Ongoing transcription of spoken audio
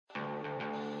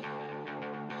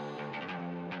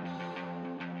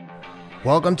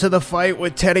Welcome to The Fight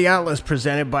with Teddy Atlas,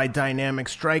 presented by Dynamic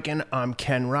Striking. I'm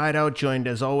Ken Rideout, joined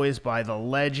as always by the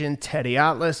legend Teddy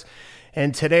Atlas,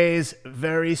 and today's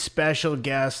very special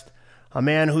guest, a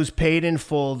man who's paid in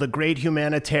full, the great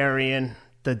humanitarian,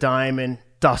 the Diamond,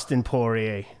 Dustin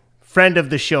Poirier. Friend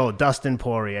of the show, Dustin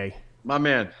Poirier. My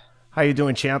man. How you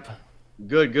doing, champ?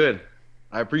 Good, good.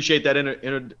 I appreciate that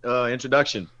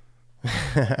introduction.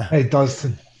 Hey,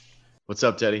 Dustin. What's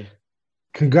up, Teddy?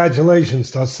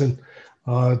 Congratulations, Dustin.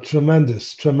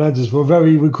 Tremendous.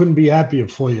 We couldn't be happier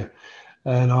for you.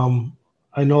 And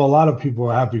I know a lot of people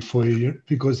are happy for you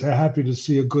because they're happy to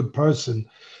see a good person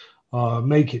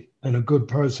make it and a good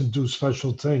person do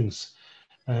special things.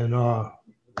 And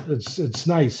it's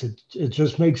nice. It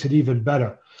just makes it even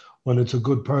better when it's a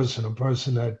good person, a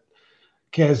person that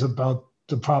cares about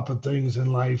the proper things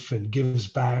in life and gives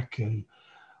back and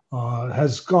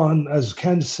has gone, as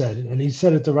Ken said, and he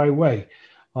said it the right way,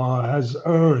 has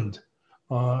earned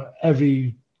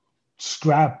every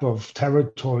scrap of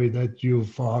territory that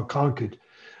you've conquered,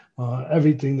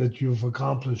 everything that you've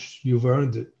accomplished, you've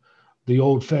earned it the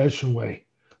old-fashioned way.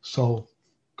 So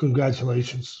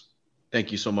congratulations.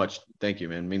 Thank you so much. Thank you,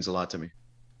 man. It means a lot to me.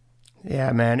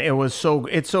 Yeah, man, it's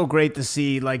so great to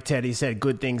see, like Teddy said,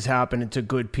 good things happening to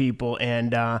good people.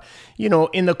 And,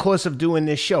 in the course of doing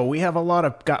this show, we have a lot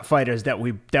of fighters that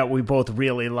we both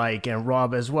really like, and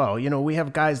Rob as well. We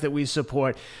have guys that we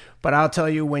support. But I'll tell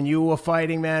you, when you were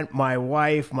fighting, man, my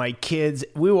wife, my kids,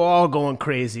 we were all going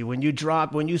crazy. When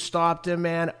you stopped him,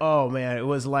 man, oh, man, it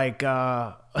was like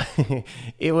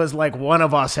it was like one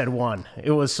of us had won.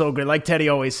 It was so good. Like Teddy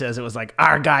always says, it was like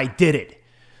our guy did it.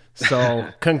 So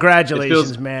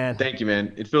congratulations, man. Thank you,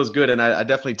 man. It feels good. And I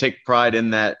definitely take pride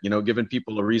in that, giving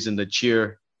people a reason to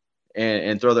cheer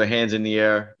and throw their hands in the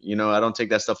air. I don't take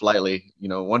that stuff lightly.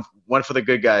 One for the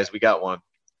good guys. We got one.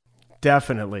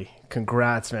 Definitely.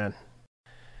 Congrats, man.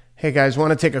 Hey, guys, want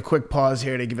to take a quick pause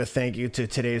here to give a thank you to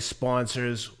today's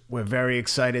sponsors. We're very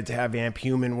excited to have Amp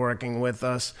Human working with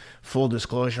us. Full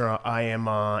disclosure, I am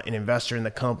an investor in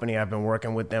the company. I've been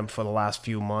working with them for the last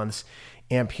few months.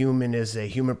 Amp Human is a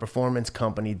human performance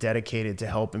company dedicated to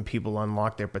helping people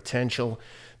unlock their potential.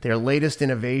 Their latest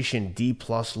innovation, D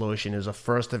Plus Lotion, is a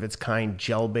first-of-its-kind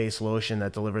gel-based lotion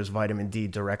that delivers vitamin D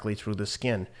directly through the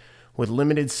skin. With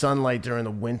limited sunlight during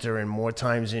the winter and more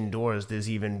times indoors,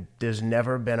 there's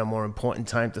never been a more important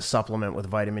time to supplement with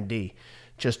vitamin D.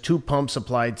 Just 2 pumps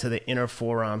applied to the inner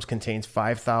forearms contains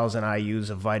 5,000 IUs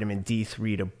of vitamin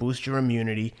D3 to boost your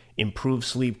immunity, improve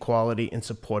sleep quality, and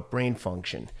support brain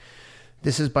function.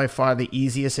 This is by far the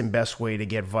easiest and best way to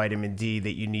get vitamin D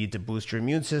that you need to boost your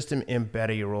immune system and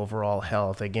better your overall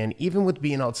health. Again, even with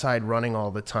being outside running all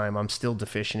the time, I'm still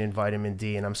deficient in vitamin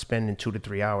D, and I'm spending 2 to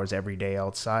 3 hours every day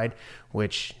outside,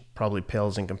 which probably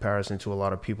pales in comparison to a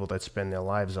lot of people that spend their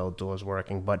lives outdoors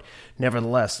working. But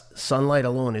nevertheless, sunlight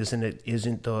alone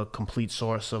isn't the complete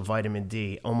source of vitamin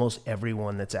D. Almost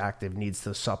everyone that's active needs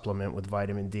to supplement with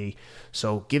vitamin D.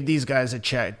 So give these guys a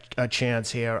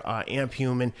chance here. Amp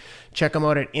Human. Check them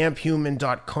out at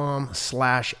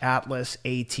amphuman.com/Atlas,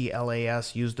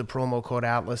 ATLAS. Use the promo code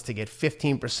Atlas to get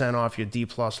 15% off your D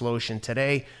Plus lotion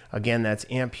today. Again, that's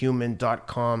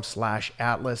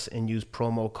amphuman.com/Atlas and use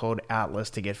promo code Atlas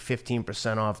to get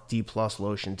 15% off D Plus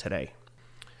lotion today.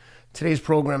 Today's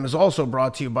program is also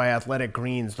brought to you by Athletic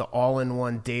Greens, the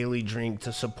all-in-one daily drink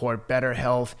to support better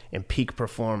health and peak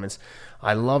performance.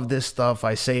 I love this stuff.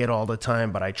 I say it all the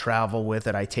time, but I travel with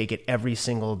it. I take it every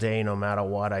single day, no matter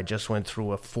what. I just went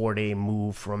through a 4-day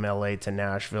move from LA to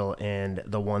Nashville, and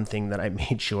the one thing that I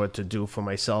made sure to do for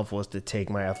myself was to take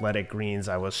my Athletic Greens.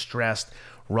 I was stressed,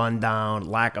 run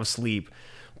down, lack of sleep,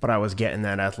 but I was getting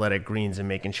that Athletic Greens and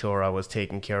making sure I was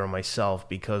taking care of myself,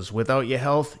 because without your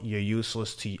health, you're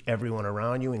useless to everyone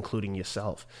around you, including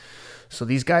yourself. So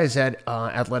these guys at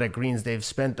Athletic Greens, they've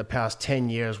spent the past 10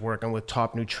 years working with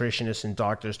top nutritionists and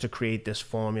doctors to create this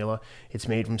formula. It's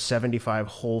made from 75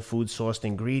 whole food sourced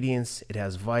ingredients. It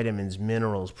has vitamins,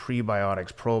 minerals,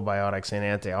 prebiotics, probiotics, and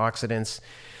antioxidants.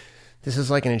 This is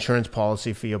like an insurance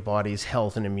policy for your body's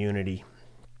health and immunity.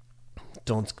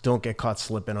 Don't get caught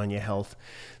slipping on your health.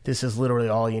 This is literally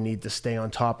all you need to stay on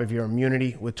top of your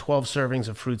immunity. With 12 servings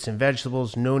of fruits and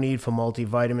vegetables, no need for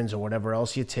multivitamins or whatever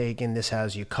else you're taking. This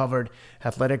has you covered.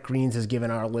 Athletic Greens has given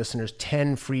our listeners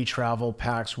 10 free travel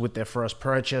packs with their first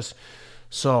purchase.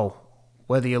 So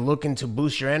whether you're looking to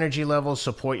boost your energy levels,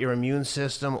 support your immune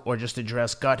system, or just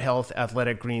address gut health,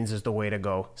 Athletic Greens is the way to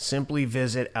go. Simply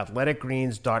visit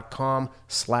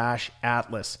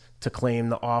athleticgreens.com/Atlas to claim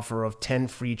the offer of 10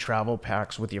 free travel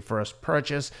packs with your first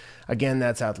purchase. Again,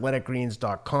 that's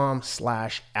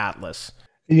athleticgreens.com/Atlas.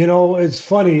 It's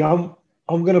funny. I'm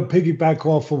I'm going to piggyback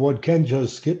off of what Ken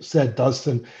just said,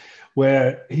 Dustin,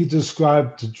 where he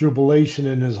described the jubilation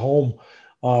in his home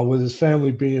with his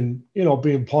family being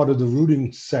part of the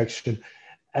rooting section.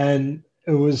 And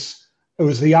it was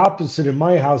the opposite in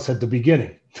my house at the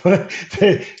beginning.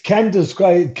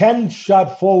 Ken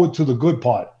shot forward to the good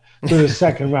part, to the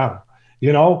second round.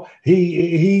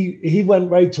 He went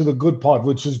right to the good part,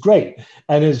 which is great,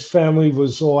 and his family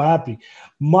was so happy.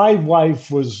 My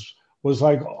wife was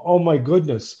like, "Oh my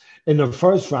goodness!" in the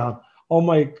first round. Oh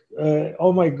my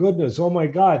goodness! Oh my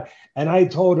God! And I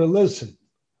told her, "Listen,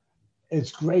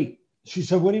 it's great." She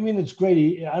said, "What do you mean it's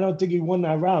great? I don't think he won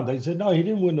that round." I said, "No, he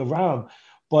didn't win the round,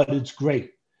 but it's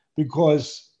great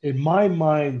because in my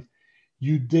mind,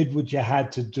 you did what you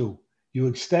had to do. You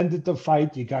extended the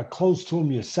fight. You got close to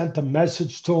him. You sent a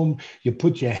message to him. You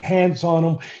put your hands on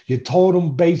him. You told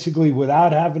him basically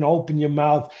without having to open your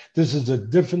mouth, this is a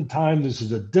different time. This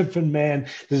is a different man.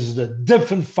 This is a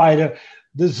different fighter.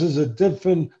 This is a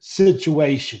different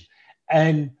situation."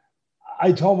 And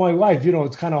I told my wife,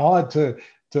 it's kind of hard to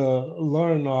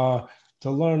learn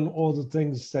all the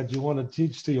things that you want to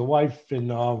teach to your wife in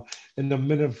a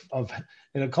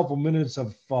couple minutes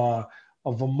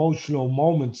of emotional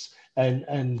moments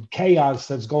and chaos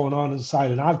that's going on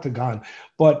inside an octagon.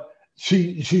 But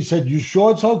she said, "You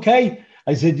sure it's okay?"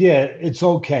 I said, "Yeah, it's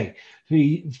okay."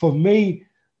 For me,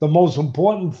 the most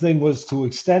important thing was to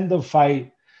extend the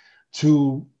fight,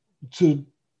 to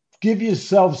give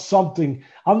yourself something.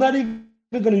 I'm not even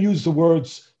going to use the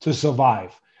words to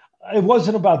survive. It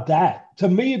wasn't about that. To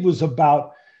me, it was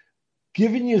about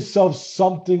giving yourself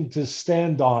something to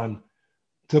stand on,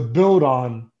 to build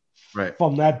on Right.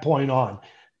 from that point on.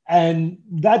 And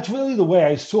that's really the way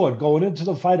I saw it going into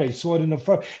the fight. I saw it in the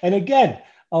first. And again,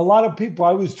 a lot of people,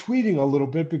 I was tweeting a little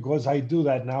bit because I do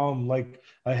that now. I'm like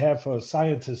a half a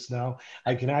scientist now.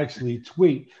 I can actually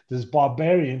tweet. This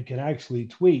barbarian can actually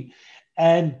tweet.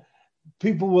 And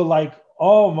people were like,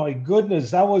 "Oh my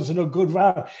goodness, that wasn't a good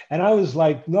round." And I was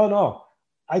like, no,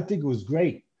 I think it was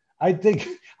great. I think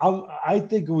I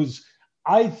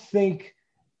think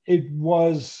it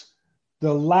was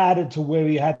the ladder to where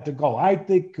he had to go. I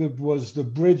think it was the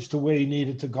bridge to where he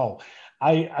needed to go.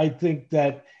 I think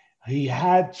that he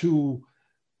had to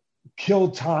kill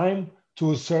time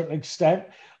to a certain extent,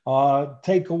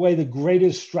 take away the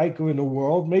greatest striker in the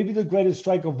world, maybe the greatest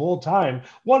striker of all time,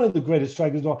 one of the greatest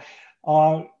strikers of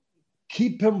all,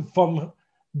 keep him from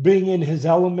being in his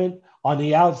element on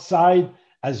the outside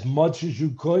as much as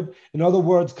you could. In other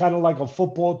words, kind of like a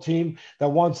football team that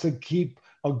wants to keep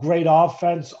a great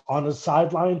offense on the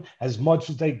sideline as much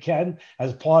as they can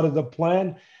as part of the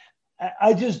plan.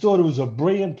 I just thought it was a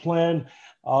brilliant plan.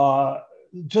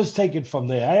 Just take it from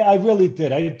there. I really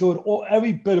did. I thought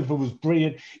every bit of it was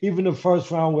brilliant. Even the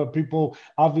first round where people,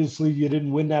 obviously you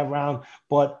didn't win that round,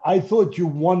 but I thought you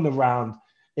won the round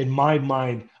in my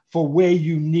mind for where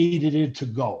you needed it to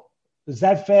go. Is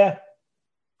that fair?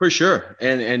 For sure.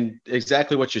 And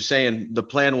exactly what you're saying. The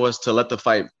plan was to let the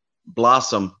fight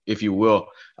blossom, if you will.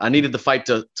 I needed the fight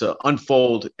to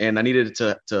unfold, and I needed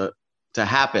it to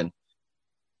happen.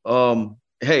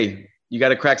 Hey, you got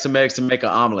to crack some eggs to make an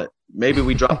omelet. Maybe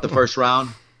we dropped the first round,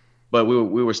 but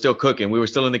we were still cooking. We were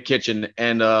still in the kitchen.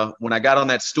 And when I got on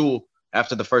that stool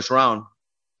after the first round,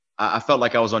 I felt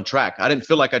like I was on track. I didn't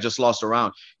feel like I just lost a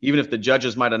round. Even if the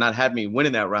judges might have not had me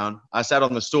winning that round, I sat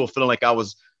on the stool feeling like I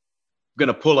was going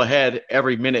to pull ahead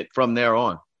every minute from there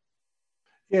on.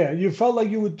 Yeah, you felt like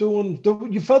you were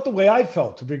you felt the way I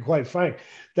felt, to be quite frank,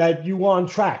 that you were on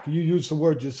track. You used the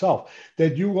word yourself,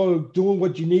 that you were doing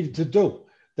what you needed to do,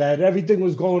 that everything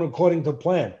was going according to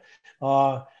plan.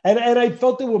 And I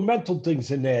felt there were mental things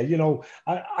in there.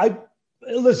 I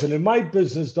listen, in my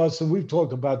business, Dustin, we've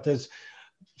talked about this,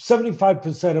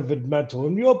 75% of it mental.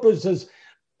 In your business,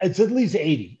 it's at least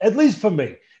 80, at least for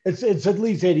me. It's at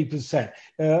least 80%,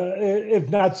 if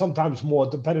not sometimes more,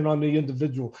 depending on the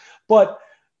individual. But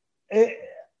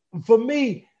for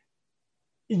me,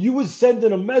 you were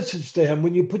sending a message to him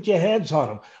when you put your hands on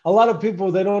him. A lot of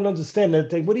people, they don't understand that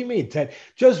thing. What do you mean, Ted?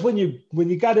 Just when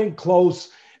you got in close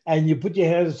and you put your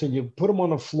hands and you put him on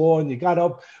the floor and you got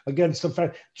up against the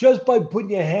fence, just by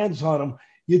putting your hands on him,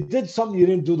 you did something you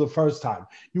didn't do the first time.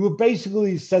 You were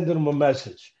basically sending him a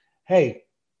message. Hey,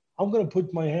 I'm going to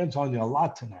put my hands on you a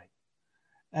lot tonight.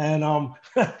 And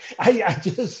I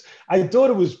thought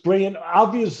it was brilliant.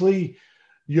 Obviously,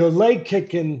 your leg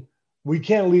kicking, we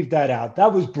can't leave that out.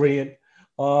 That was brilliant.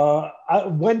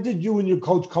 When did you and your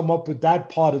coach come up with that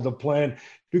part of the plan?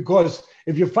 Because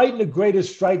if you're fighting the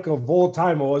greatest striker of all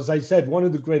time, or as I said, one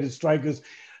of the greatest strikers,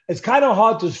 it's kind of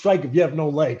hard to strike if you have no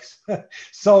legs.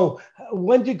 So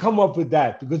when did you come up with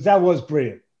that? Because that was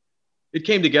brilliant. It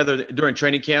came together during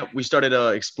training camp. We started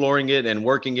exploring it and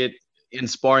working it in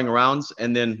sparring rounds,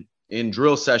 and then in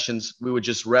drill sessions, we would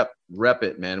just rep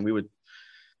it, man. We would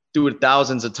do it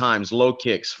thousands of times, low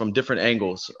kicks from different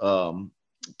angles,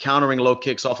 countering low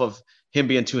kicks off of him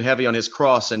being too heavy on his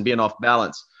cross and being off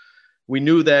balance. We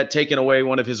knew that taking away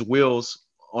one of his wheels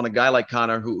on a guy like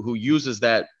Conor, who uses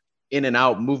that in and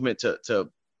out movement to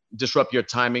disrupt your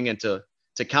timing and to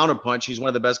counterpunch. He's one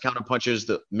of the best counterpunchers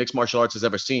that mixed martial arts has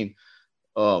ever seen.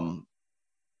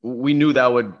 We knew that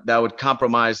would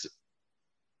compromise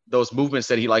those movements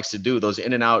that he likes to do, those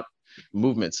in and out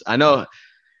movements. I know,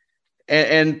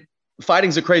 and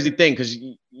fighting's a crazy thing because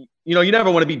you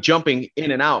never want to be jumping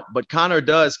in and out, but Conor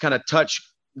does kind of touch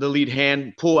the lead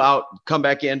hand, pull out, come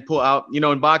back in, pull out.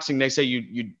 In boxing they say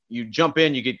you jump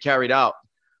in, you get carried out,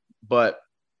 but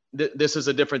this is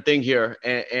a different thing here,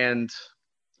 and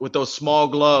with those small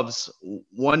gloves,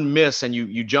 one miss and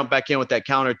you jump back in with that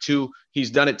counter. Two,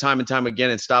 he's done it time and time again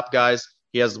and stopped guys.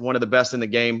 He has one of the best in the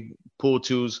game, pull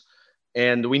twos.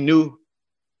 And we knew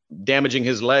damaging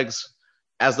his legs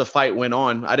as the fight went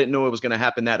on. I didn't know it was going to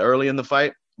happen that early in the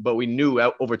fight, but we knew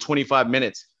over 25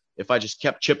 minutes, if I just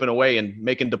kept chipping away and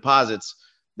making deposits,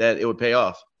 that it would pay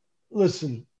off.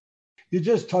 Listen, you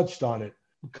just touched on it.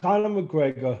 Conor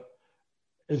McGregor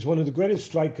is one of the greatest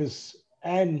strikers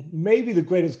and maybe the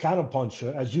greatest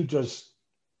counterpuncher, as you just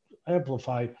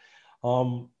amplified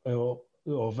or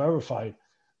verified,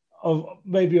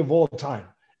 maybe of all time.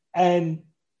 And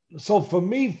so for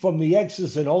me, from the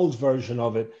X's and O's version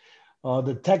of it,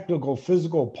 the technical,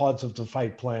 physical parts of the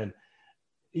fight plan,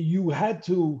 you had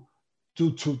to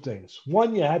do two things.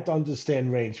 One, you had to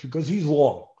understand range because he's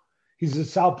long. He's a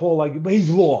southpaw but he's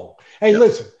long. Hey,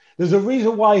 listen, there's a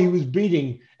reason why he was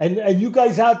beating, and you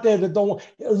guys out there that don't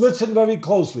listen very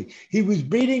closely. He was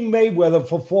beating Mayweather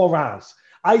for 4 rounds.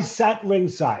 I sat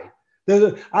ringside.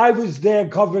 I was there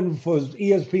covering for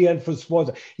ESPN for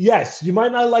sports. Yes, you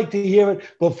might not like to hear it,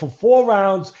 but for 4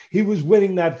 rounds, he was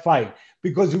winning that fight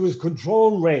because he was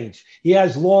controlling range. He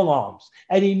has long arms,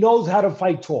 and he knows how to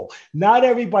fight tall. Not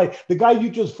everybody. The guy you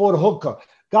just fought, Hooker,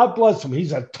 God bless him.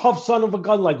 He's a tough son of a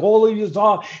gun like all of you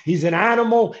are. He's an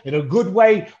animal in a good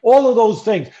way, all of those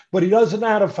things, but he doesn't know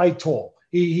how to fight tall.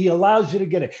 He allows you to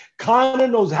get it. Conor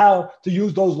knows how to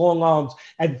use those long arms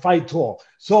and fight tall.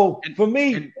 So for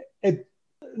me,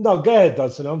 no, go ahead,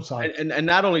 Dustin. I'm sorry. And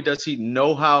not only does he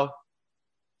know how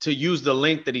to use the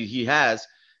length that he has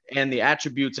and the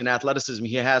attributes and athleticism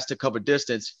he has to cover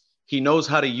distance, he knows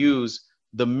how to use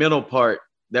the mental part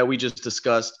that we just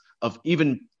discussed of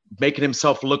even making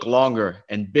himself look longer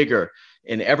and bigger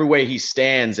in every way he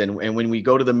stands. And when we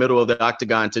go to the middle of the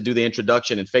octagon to do the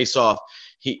introduction and face off,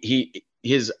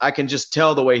 I can just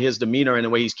tell the way his demeanor and the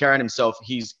way he's carrying himself,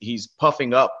 he's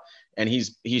puffing up and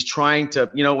he's trying to,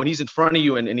 when he's in front of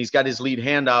you and he's got his lead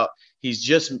hand out, he's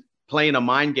just playing a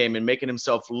mind game and making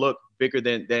himself look bigger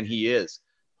than he is.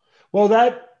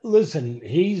 Well, listen,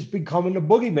 he's becoming the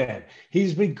boogeyman.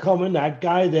 He's becoming that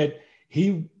guy that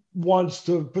he wants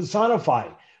to personify.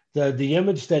 The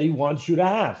image that he wants you to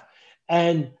have.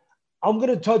 And I'm going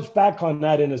to touch back on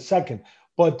that in a second.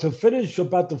 But to finish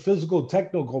about the physical,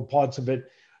 technical parts of it,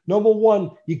 number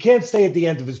one, you can't stay at the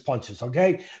end of his punches,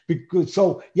 okay?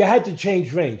 So you had to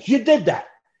change range. You did that.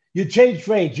 You changed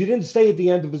range. You didn't stay at the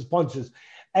end of his punches.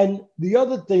 And the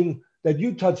other thing that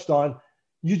you touched on,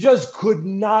 you just could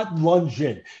not lunge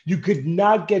in. You could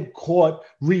not get caught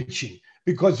reaching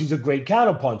because he's a great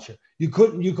counterpuncher. You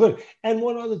couldn't. And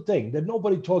one other thing that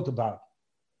nobody talked about,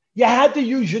 you had to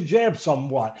use your jab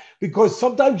somewhat because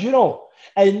sometimes you don't.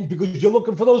 And because you're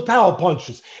looking for those power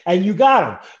punches and you got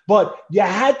them. But you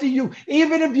had to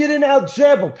even if you didn't out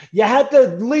jab them, you had to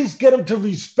at least get them to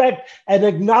respect and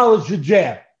acknowledge your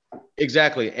jab.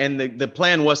 Exactly. And the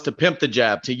plan was to pimp the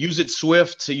jab, to use it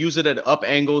swift, to use it at up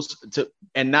angles,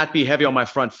 and not be heavy on my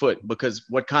front foot. Because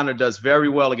what Conor does very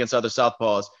well against other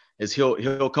southpaws is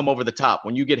he'll come over the top.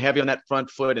 When you get heavy on that front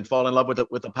foot and fall in love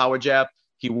with a power jab,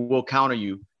 he will counter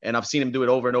you. And I've seen him do it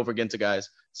over and over again to guys.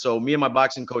 So me and my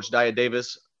boxing coach, Dia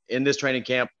Davis, in this training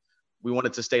camp, we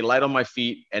wanted to stay light on my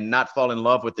feet and not fall in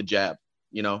love with the jab,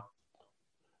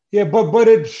 Yeah, but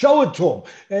it show it to him.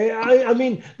 I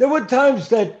mean, there were times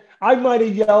that I might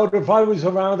have yelled if I was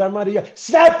around. I might have yelled,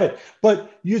 snap it.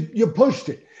 But you pushed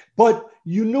it. But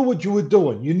you knew what you were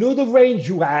doing. You knew the range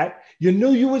you had. You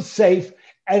knew you were safe.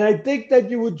 And I think that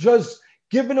you were just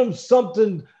giving him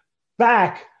something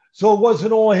back so it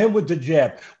wasn't all him with the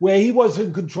jab, where he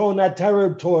wasn't controlling that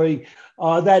territory,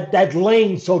 that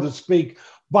lane, so to speak,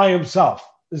 by himself.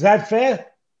 Is that fair?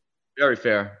 Very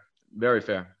fair. Very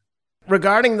fair.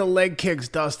 regarding the leg kicks,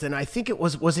 Dustin, I think it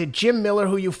was it Jim Miller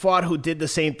who you fought who did the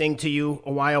same thing to you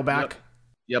a while back?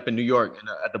 Yep, in New York,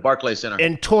 at the Barclays Center.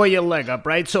 And tore your leg up,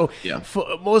 right? So yeah.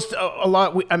 For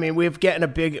we've getting a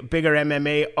bigger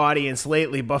MMA audience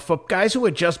lately, but for guys who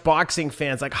are just boxing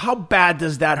fans, like how bad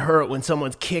does that hurt when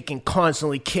someone's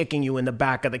constantly kicking you in the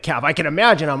back of the calf? I can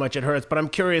imagine how much it hurts, but I'm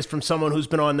curious from someone who's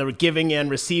been on the giving end,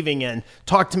 receiving end,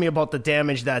 talk to me about the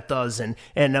damage that does and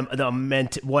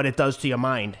what it does to your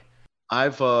mind.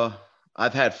 I've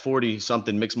had 40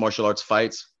 something mixed martial arts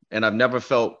fights, and I've never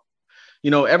felt,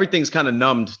 everything's kind of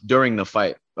numbed during the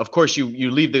fight. Of course,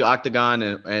 you leave the octagon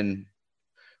and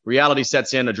reality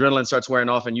sets in, adrenaline starts wearing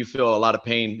off, and you feel a lot of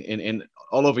pain in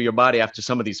all over your body after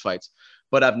some of these fights.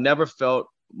 But I've never felt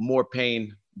more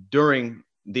pain during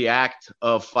the act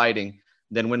of fighting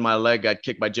than when my leg got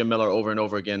kicked by Jim Miller over and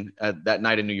over again that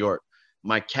night in New York.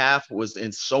 My calf was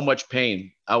in so much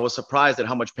pain. I was surprised at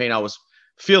how much pain I was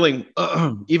feeling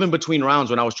even between rounds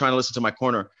when I was trying to listen to my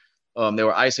corner. They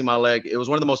were icing my leg. It was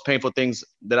one of the most painful things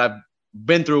that I've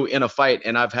been through in a fight.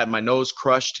 And I've had my nose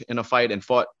crushed in a fight and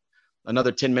fought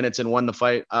another 10 minutes and won the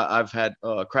fight. I've had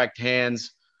cracked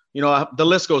hands. The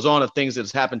list goes on of things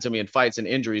that's happened to me in fights and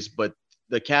injuries, but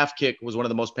the calf kick was one of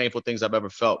the most painful things I've ever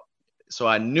felt. So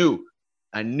I knew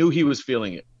he was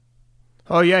feeling it.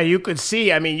 Oh, yeah, you could see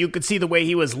the way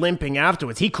he was limping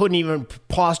afterwards. He couldn't even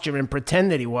posture and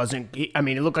pretend that he wasn't.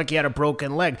 It looked like he had a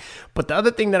broken leg. But the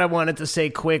other thing that I wanted to say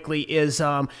quickly is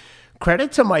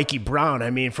credit to Mikey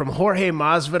Brown. From Jorge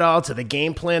Masvidal to the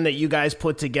game plan that you guys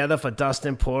put together for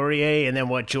Dustin Poirier and then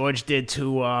what George did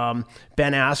to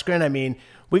Ben Askren.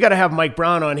 We got to have Mike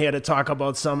Brown on here to talk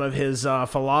about some of his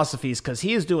philosophies because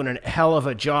he is doing a hell of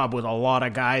a job with a lot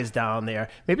of guys down there.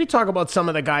 Maybe talk about some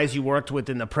of the guys you worked with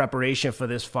in the preparation for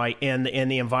this fight and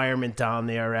the environment down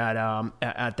there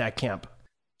at that camp.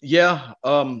 Yeah,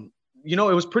 it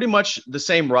was pretty much the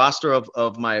same roster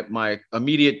of my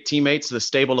immediate teammates, the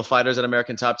stable of fighters at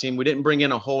American Top Team. We didn't bring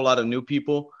in a whole lot of new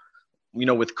people.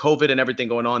 With COVID and everything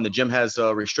going on, the gym has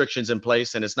restrictions in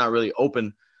place and it's not really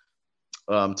open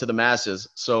to the masses.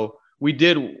 So we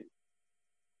did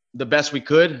the best we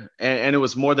could, and it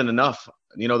was more than enough.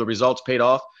 The results paid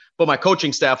off. But my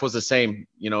coaching staff was the same.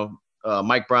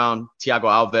 Mike Brown, Thiago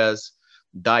Alves,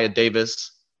 Daya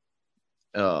Davis,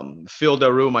 Phil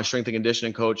Daru, my strength and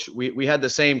conditioning coach. We had the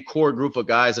same core group of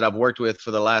guys that I've worked with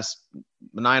for the last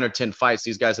 9 or 10 fights.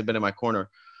 These guys have been in my corner.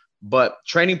 But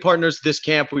training partners this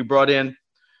camp, we brought in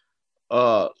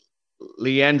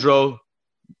Leandro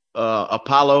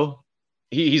Apollo.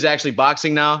 He's actually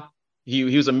boxing now. He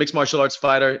was a mixed martial arts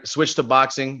fighter, switched to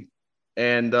boxing,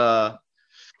 and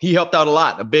he helped out a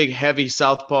lot. A big, heavy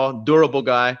southpaw, durable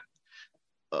guy.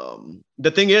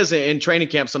 The thing is, in training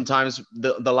camp, sometimes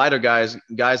the lighter guys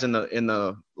in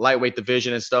the lightweight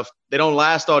division and stuff, they don't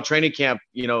last all training camp.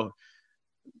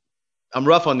 I'm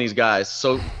rough on these guys.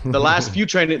 So the last few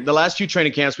training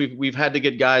camps, we've had to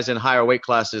get guys in higher weight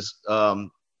classes to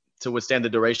withstand the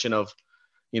duration of,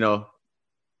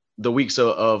 the weeks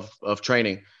of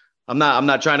training. I'm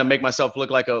not trying to make myself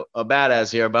look like a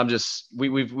badass here, but I'm just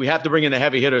we have to bring in the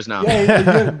heavy hitters now.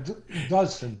 Yeah,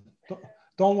 Dustin,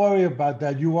 don't worry about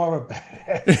that. You are a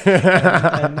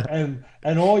badass,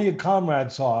 and all your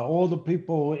comrades are, all the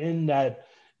people in that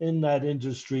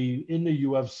industry, in the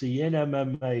UFC, in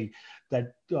MMA,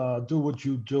 that do what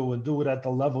you do and do it at the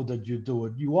level that you do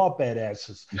it. You are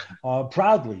badasses,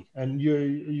 proudly, and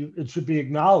you it should be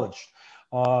acknowledged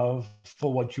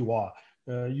for what you are.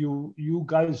 You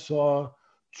guys are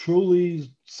truly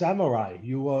samurai.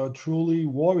 You are truly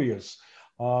warriors,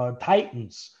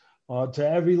 titans, to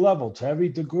every level, to every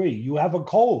degree. You have a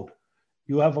code.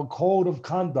 You have a code of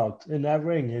conduct in that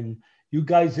ring, and you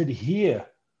guys adhere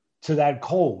to that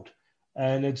code.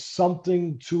 And it's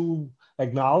something to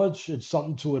acknowledge. It's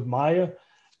something to admire,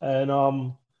 and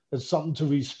it's something to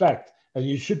respect. And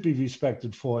you should be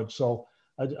respected for it. So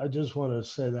I just want to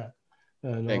say that.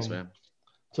 And, thanks, man.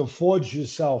 To forge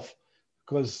yourself,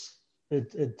 because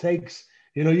it takes,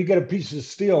 you get a piece of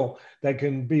steel that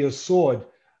can be a sword.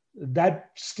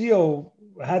 That steel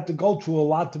had to go through a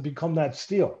lot to become that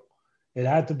steel. It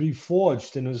had to be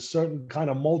forged in a certain kind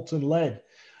of molten lead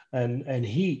and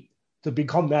heat to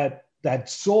become that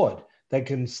sword that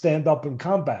can stand up in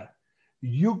combat.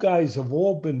 You guys have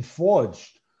all been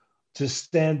forged to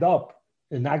stand up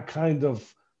in that kind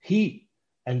of heat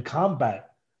and combat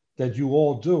that you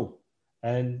all do.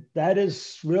 And that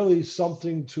is really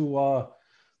something to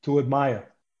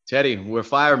admire. Teddy, we're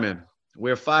firemen.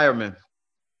 We're firemen.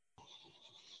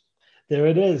 There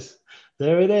it is.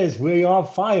 There it is. We are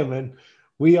firemen.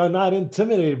 We are not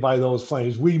intimidated by those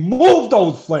flames. We move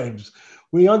those flames.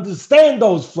 We understand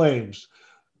those flames.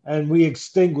 and we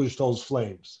extinguished those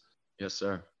flames. Yes,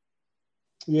 sir.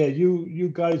 Yeah, you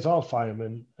guys are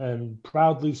firemen, and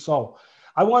proudly so.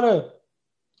 I want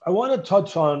to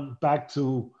touch on back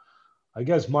to, I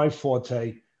guess, my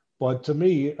forte, but to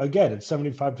me, again, it's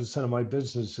 75% of my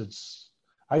business.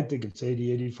 I think it's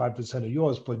 85% of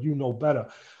yours, but you know better.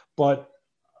 But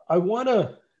I want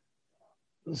to,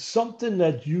 something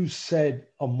that you said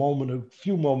a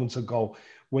few moments ago,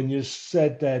 when you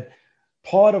said that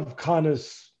part of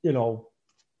Connor's,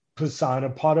 persona,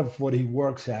 part of what he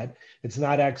works at, it's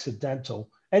not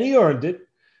accidental, and he earned it,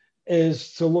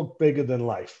 is to look bigger than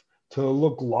life, to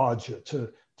look larger,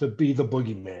 to be the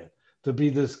boogeyman, to be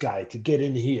this guy, to get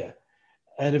in here.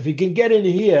 And if he can get in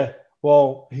here,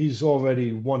 well, he's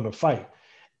already won the fight.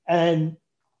 And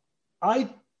I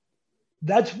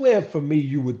that's where for me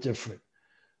you were different.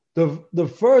 The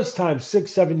first time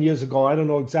 6-7 years ago, I don't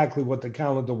know exactly what the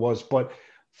calendar was, but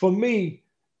for me,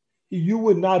 you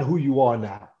were not who you are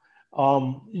now.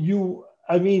 You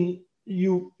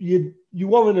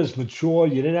weren't as mature.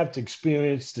 You didn't have to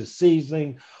experience the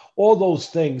seasoning, all those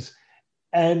things.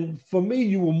 And for me,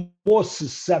 you were more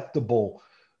susceptible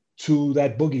to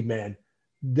that boogeyman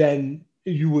than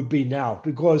you would be now,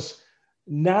 because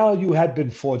now you had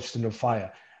been forged in the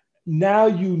fire. Now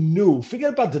you knew,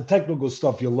 forget about the technical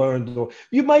stuff you learned, or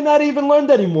you might not even learned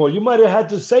anymore. You might have had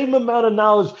the same amount of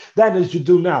knowledge then as you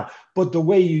do now, but the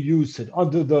way you used it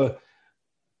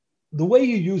the way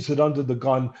you use it under the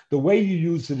gun, the way you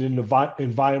use it in the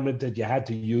environment that you had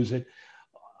to use it,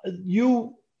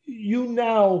 you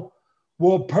now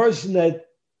were a person that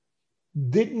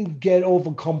didn't get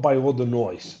overcome by all the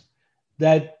noise,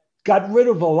 that got rid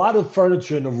of a lot of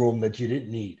furniture in the room that you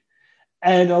didn't need,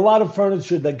 and a lot of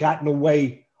furniture that got in the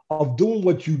way of doing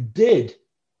what you did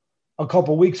a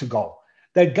couple of weeks ago,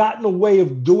 that got in the way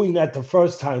of doing that the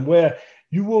first time, where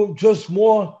you were just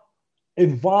more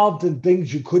involved in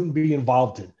things you couldn't be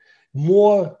involved in,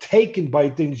 more taken by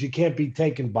things you can't be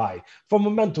taken by from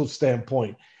a mental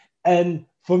standpoint. And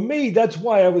for me, that's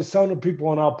why I was telling the people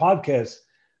on our podcast,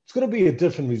 it's going to be a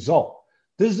different result.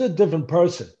 This is a different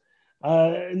person.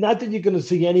 Not that you're going to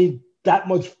see that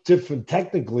much different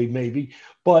technically, maybe,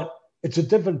 but it's a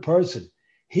different person.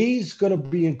 He's going to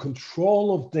be in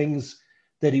control of things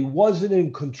that he wasn't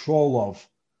in control of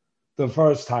the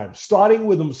first time, starting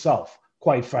with himself,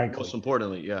 quite frankly. Most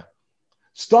importantly, yeah.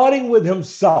 Starting with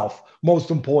himself,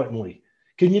 most importantly.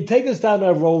 Can you take us down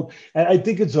that road? And I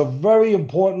think it's a very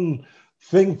important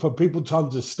thing for people to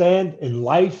understand in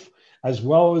life as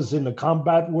well as in the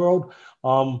combat world,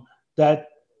 that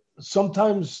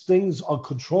sometimes things are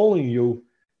controlling you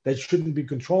that shouldn't be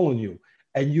controlling you.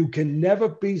 And you can never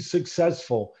be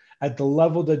successful at the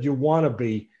level that you want to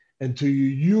be until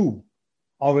you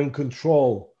are in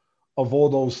control of all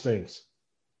those things,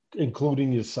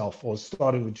 including yourself, or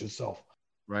starting with yourself.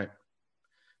 Right.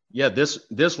 Yeah,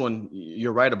 this one,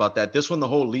 you're right about that. This one, the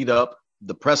whole lead up,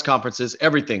 the press conferences,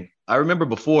 everything. I remember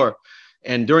before,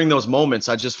 and during those moments,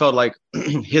 I just felt like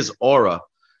his aura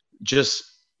just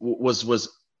was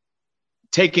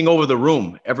taking over the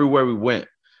room everywhere we went.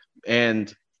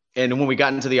 And when we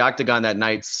got into the octagon that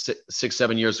night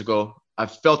 6-7 years ago, I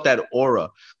felt that aura.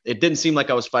 It didn't seem like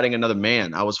I was fighting another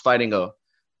man. I was fighting a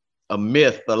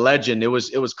myth, a legend. It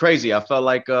was crazy. I felt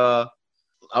like I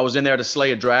was in there to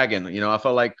slay a dragon. I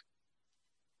felt like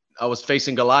I was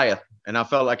facing Goliath, and I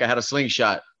felt like I had a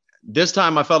slingshot. This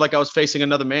time I felt like I was facing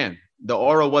another man. The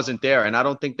aura wasn't there. And I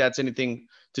don't think that's anything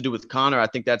to do with Conor. I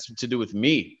think that's to do with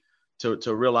me,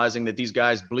 to realizing that these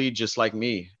guys bleed just like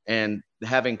me, and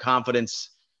having confidence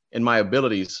in my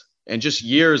abilities, and just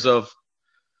years of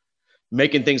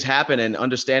making things happen and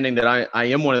understanding that I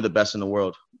am one of the best in the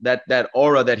world. That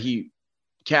aura that he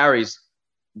carries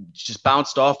just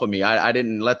bounced off of me. I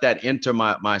didn't let that enter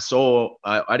my soul.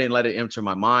 I didn't let it enter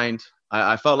my mind.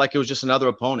 I felt like it was just another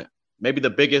opponent, maybe the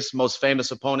biggest, most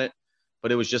famous opponent,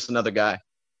 but it was just another guy.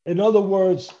 In other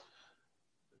words,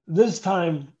 this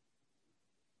time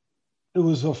it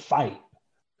was a fight.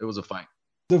 It was a fight.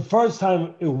 The first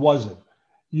time it wasn't.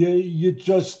 You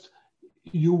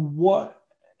were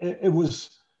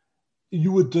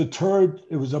deterred.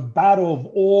 It was a battle of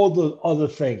all the other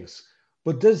things.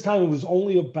 But this time it was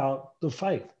only about the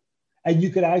fight. And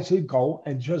you could actually go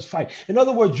and just fight. In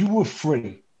other words, you were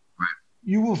free. Right.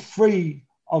 You were free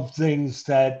of things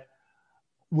that,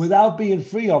 without being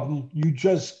free of them, you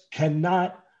just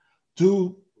cannot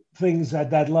do things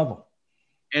at that level.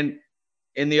 And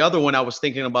in the other one, I was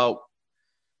thinking about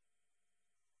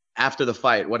after the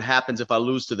fight, what happens if I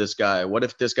lose to this guy? What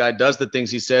if this guy does the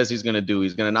things he says he's going to do?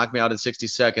 He's going to knock me out in 60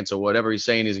 seconds or whatever he's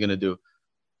saying he's going to do.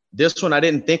 This one, I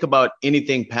didn't think about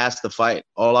anything past the fight.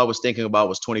 All I was thinking about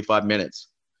was 25 minutes.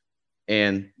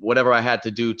 and whatever I had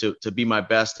to do to be my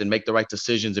best and make the right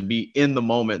decisions and be in the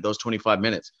moment, those 25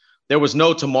 minutes. There was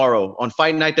no tomorrow. On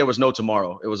fight night, there was no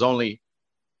tomorrow. It was only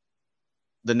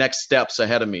the next steps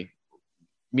ahead of me.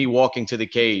 Me walking to the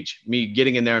cage, me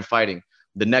getting in there and fighting,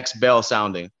 the next bell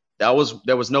sounding. There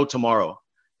was no tomorrow.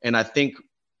 And I think,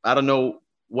 I don't know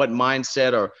what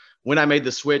mindset or when I made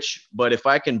the switch, but if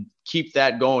I can keep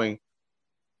that going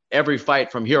every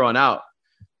fight from here on out,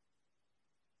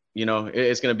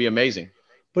 it's going to be amazing.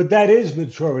 But that is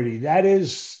maturity. That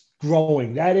is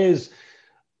growing. That is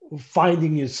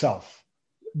finding yourself.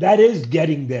 That is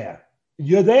getting there.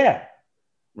 You're there.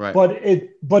 Right.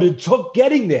 But it took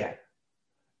getting there.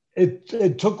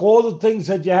 It took all the things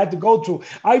that you had to go through.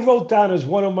 I wrote down as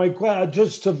one of my questions,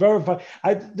 just to verify.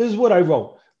 This is what I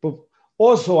wrote. But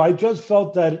also, I just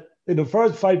felt that in the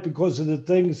first fight, because of the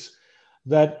things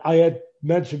that I had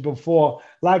mentioned before,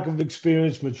 lack of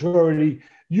experience, maturity,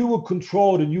 you were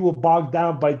controlled and you were bogged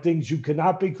down by things you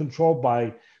cannot be controlled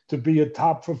by to be a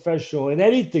top professional in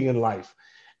anything in life.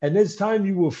 And this time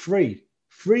you were free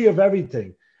of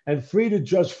everything, and free to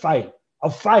just fight. A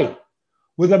fight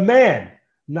with a man.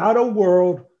 Not a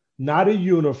world, not a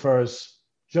universe,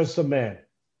 just a man.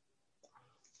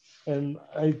 And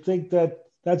I think that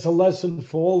that's a lesson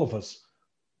for all of us.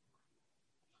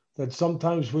 That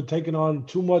sometimes we're taking on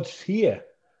too much here.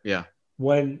 Yeah.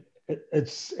 When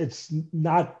it's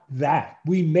not that.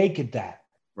 We make it that.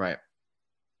 Right.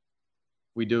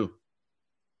 We do.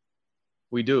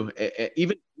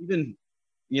 Even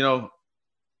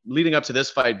leading up to this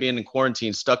fight, being in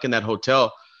quarantine, stuck in that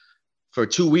hotel for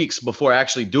 2 weeks before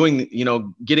actually doing,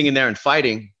 getting in there and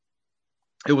fighting,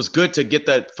 it was good to get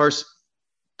that first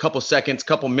couple seconds,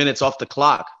 couple minutes off the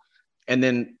clock. And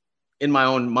then in my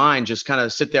own mind, just kind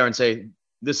of sit there and say,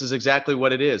 this is exactly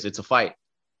what it is. It's a fight.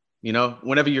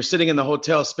 Whenever you're sitting in the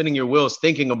hotel, spinning your wheels,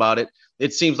 thinking about it,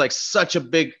 it seems like such a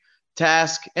big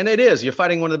task. And it is. You're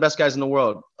fighting one of the best guys in the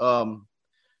world. But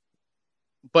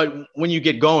when you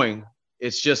get going,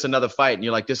 it's just another fight. And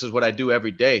you're like, this is what I do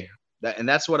every day. And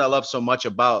that's what I love so much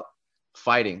about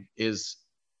fighting, is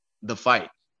the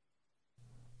fight.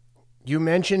 You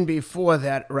mentioned before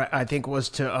that, I think it was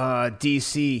to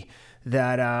DC,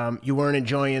 that you weren't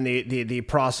enjoying the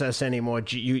process anymore.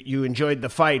 You enjoyed the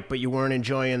fight, but you weren't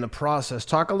enjoying the process.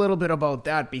 Talk a little bit about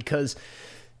that, because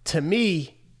to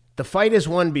me, the fight is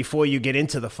won before you get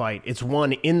into the fight. It's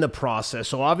won in the process.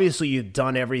 So obviously you've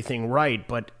done everything right,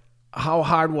 but how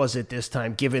hard was it this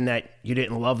time, given that you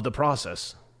didn't love the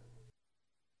process?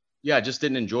 Yeah, I just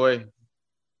didn't enjoy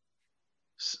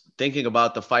thinking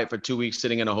about the fight for 2 weeks,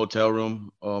 sitting in a hotel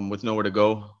room with nowhere to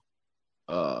go.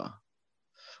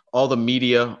 All the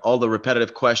media, all the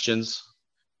repetitive questions,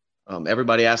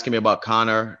 everybody asking me about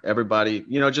Conor, everybody,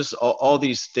 just all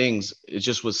these things. It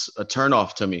just was a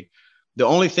turnoff to me. The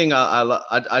only thing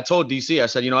I told DC, I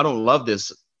said, I don't love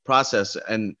this process.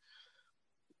 And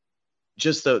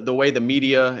just the way the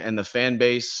media and the fan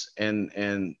base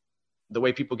and the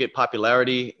way people get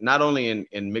popularity, not only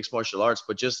in mixed martial arts,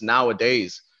 but just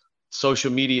nowadays,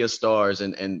 social media stars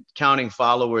and counting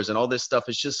followers and all this stuff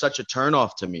is just such a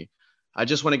turnoff to me. I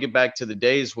just want to get back to the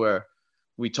days where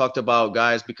we talked about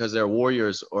guys because they're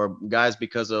warriors, or guys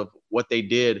because of what they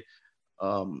did.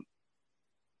 I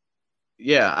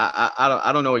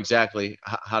don't know exactly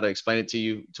how to explain it to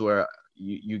you to where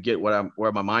you get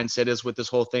where my mindset is with this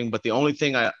whole thing. But the only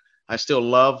thing I still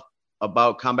love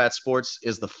about combat sports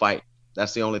is the fight.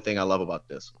 That's the only thing I love about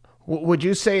this. Would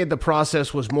you say the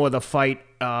process was more the fight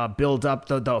build up,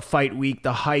 the fight week,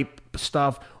 the hype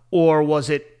stuff, or was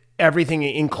it everything,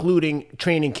 including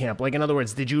training camp? Like, in other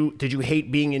words, did you hate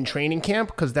being in training camp?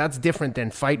 Because that's different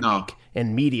than fight week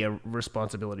and media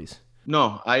responsibilities.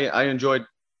 No, I enjoyed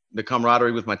the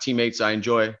camaraderie with my teammates. I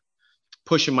enjoy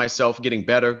pushing myself, getting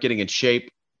better, getting in shape,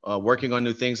 working on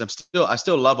new things. I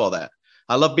still love all that.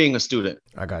 I love being a student.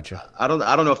 I got you. I don't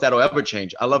know if that'll ever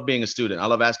change. I love being a student. I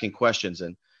love asking questions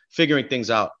and figuring things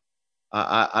out.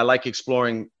 I like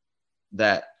exploring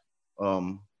that.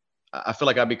 I feel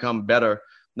like I've become better,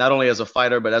 not only as a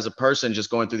fighter, but as a person, just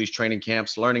going through these training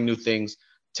camps, learning new things,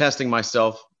 testing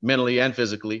myself mentally and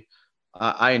physically.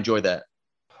 I enjoy that.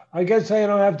 I guess I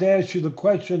don't have to ask you the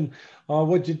question,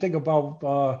 what you think about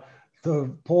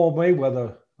the Paul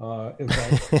Mayweather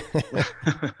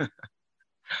event.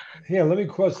 Here, let me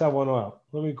cross that one out.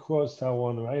 Let me cross that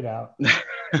one right out,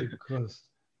 because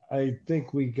I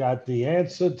think we got the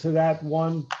answer to that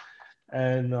one.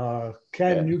 And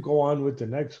Ken, you go on with the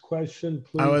next question,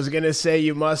 please. I was going to say,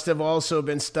 you must have also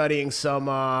been studying some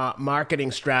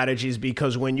marketing strategies,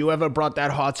 because when you ever brought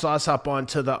that hot sauce up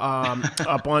onto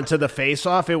the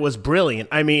face-off, it was brilliant.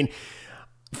 I mean,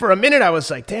 For a minute, I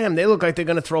was like, damn, they look like they're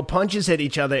going to throw punches at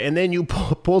each other. And then you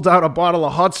pulled out a bottle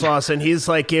of hot sauce, and he's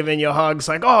like giving you hugs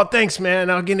like, oh, thanks, man.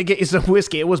 I'm going to get you some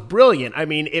whiskey. It was brilliant. I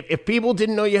mean, if people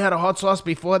didn't know you had a hot sauce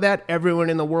before that, everyone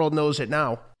in the world knows it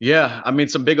now. Yeah, I mean,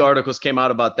 some big articles came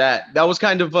out about that. That was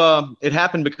kind of, it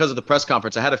happened because of the press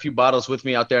conference. I had a few bottles with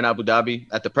me out there in Abu Dhabi.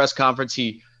 At the press conference,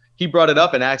 he brought it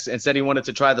up and asked and said he wanted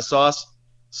to try the sauce.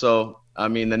 So, I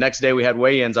mean, the next day we had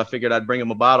weigh-ins. I figured I'd bring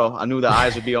him a bottle. I knew the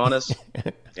eyes would be on us.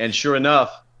 And sure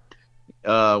enough,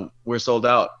 we're sold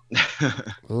out.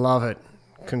 Love it.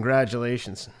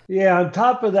 Congratulations. Yeah, on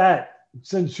top of that,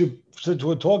 since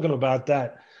we're talking about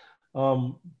that,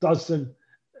 Dustin,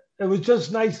 it was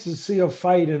just nice to see a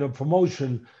fight and a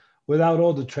promotion without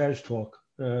all the trash talk.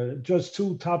 Just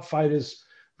two top fighters,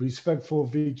 respectful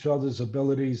of each other's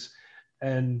abilities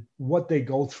and what they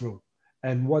go through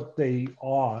and what they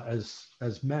are as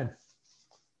men.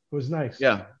 It was nice.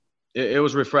 Yeah, it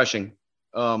was refreshing.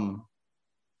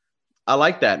 I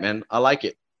like that, man. I like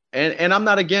it. And I'm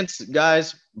not against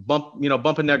guys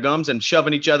bumping their gums and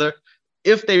shoving each other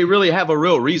if they really have a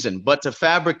real reason. But to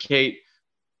fabricate,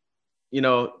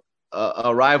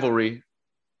 a rivalry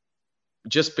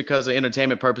just because of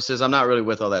entertainment purposes, I'm not really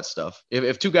with all that stuff.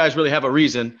 If two guys really have a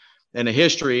reason and a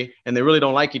history and they really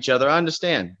don't like each other, I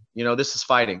understand. This is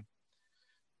fighting.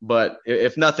 But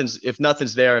if nothing's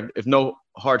there, if no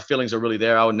hard feelings are really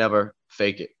there, I would never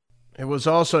fake it. It was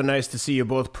also nice to see you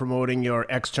both promoting your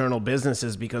external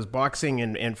businesses, because boxing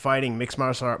and fighting, mixed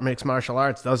martial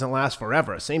arts doesn't last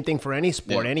forever. Same thing for any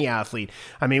sport, any athlete.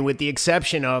 I mean, with the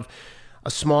exception of a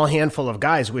small handful of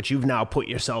guys, which you've now put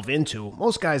yourself into,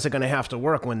 most guys are going to have to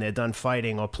work when they're done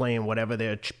fighting or playing whatever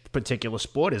their particular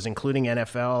sport is, including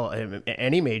NFL,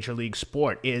 any major league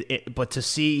sport. But to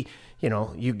see,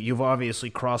 you've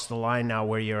obviously crossed the line now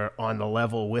where you're on the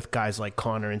level with guys like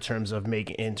Conor in terms of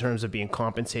being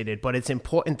compensated. But it's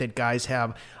important that guys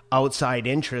have outside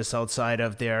interests outside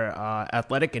of their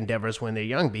athletic endeavors when they're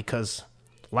young, because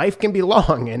life can be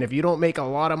long, and if you don't make a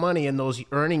lot of money in those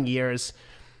earning years,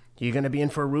 you're going to be in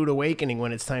for a rude awakening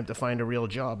when it's time to find a real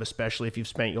job, especially if you've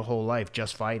spent your whole life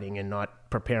just fighting and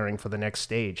not preparing for the next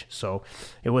stage. So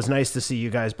it was nice to see you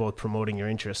guys both promoting your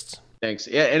interests. Thanks.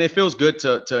 Yeah, and it feels good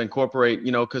to incorporate,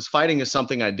 because fighting is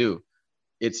something I do.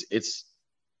 It's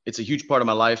a huge part of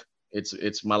my life.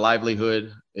 It's my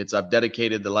livelihood. I've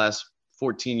dedicated the last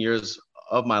 14 years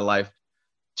of my life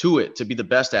to it, to be the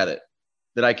best at it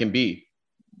that I can be.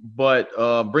 But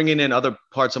bringing in other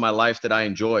parts of my life that I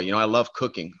enjoy. I love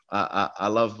cooking. I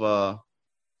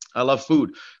love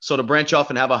food. So to branch off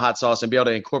and have a hot sauce and be able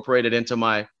to incorporate it into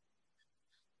my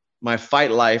fight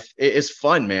life, it's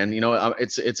fun, man.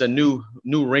 It's a new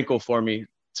wrinkle for me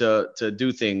to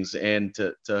do things and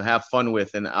to have fun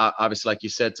with, and obviously, like you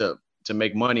said, to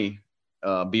make money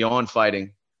beyond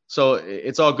fighting. So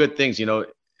it's all good things.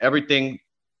 Everything.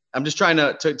 I'm just trying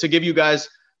to give you guys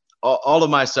all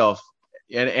of myself.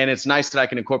 And it's nice that I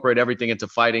can incorporate everything into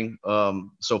fighting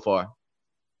so far.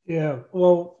 Yeah.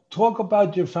 Well, talk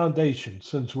about your foundation,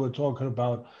 since we're talking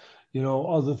about,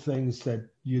 other things that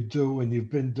you do and you've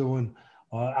been doing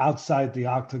outside the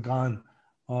octagon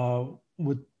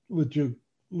with your,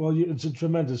 it's a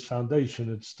tremendous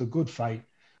foundation. It's the Good Fight.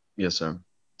 Yes, sir.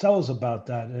 Tell us about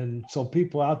that. And so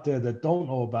people out there that don't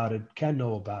know about it can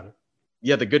know about it.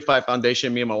 Yeah. The Good Fight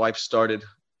Foundation, me and my wife started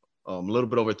a little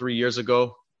bit over 3 years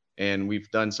ago. And we've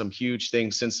done some huge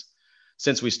things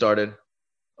since we started.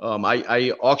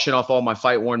 I auction off all my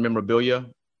fight-worn memorabilia.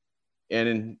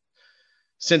 And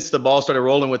since the ball started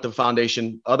rolling with the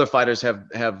foundation, other fighters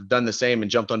have done the same and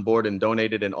jumped on board and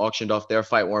donated and auctioned off their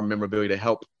fight-worn memorabilia to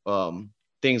help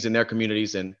things in their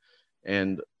communities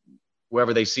and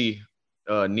wherever they see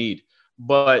need.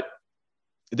 But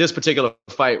this particular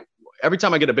fight, every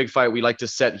time I get a big fight, we like to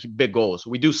set big goals.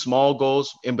 We do small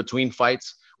goals in between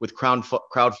fights with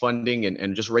crowdfunding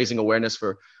and just raising awareness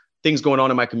for things going on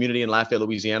in my community in Lafayette,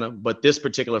 Louisiana. But this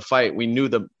particular fight, we knew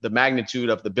the magnitude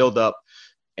of the buildup,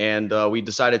 and we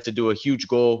decided to do a huge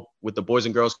goal with the Boys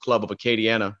and Girls Club of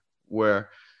Acadiana, where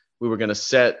we were going to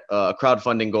set a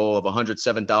crowdfunding goal of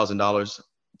 $107,000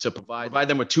 to provide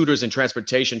them with tutors and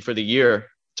transportation for the year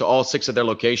to all 6 of their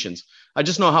locations. I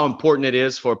just know how important it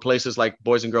is for places like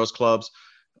Boys and Girls Clubs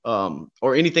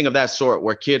or anything of that sort,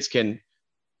 where kids can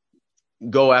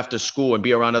go after school and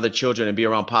be around other children and be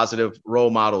around positive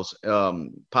role models,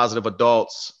 positive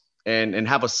adults, and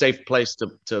have a safe place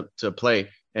to play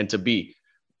and to be.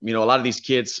 A lot of these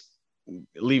kids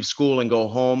leave school and go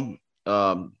home,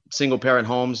 single parent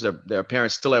homes, their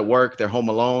parents still at work, they're home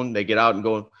alone. They get out and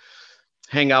go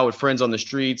hang out with friends on the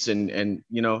streets and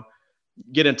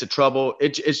get into trouble.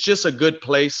 It's just a good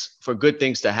place for good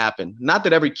things to happen. Not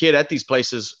that every kid at these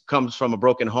places comes from a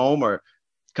broken home or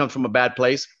comes from a bad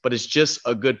place, but it's just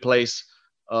a good place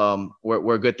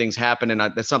where good things happen. And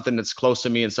that's something that's close to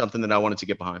me and something that I wanted to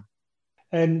get behind.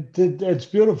 And it's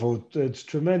beautiful. It's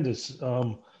tremendous.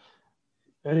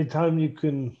 Anytime you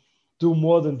can do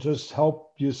more than just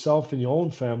help yourself and your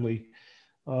own family,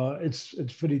 it's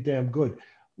pretty damn good.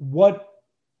 What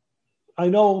I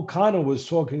know, Conor was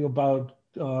talking about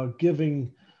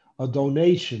giving a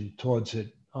donation towards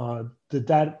it. Did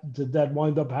that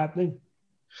wind up happening?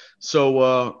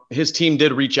 So his team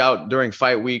did reach out during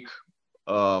fight week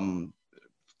to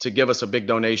give us a big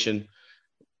donation.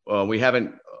 We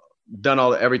haven't done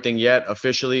everything yet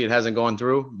officially. It hasn't gone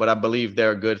through, but I believe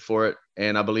they're good for it,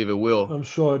 and I believe it will. I'm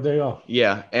sure they are.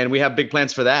 Yeah, and we have big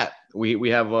plans for that. We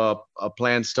have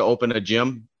plans to open a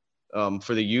gym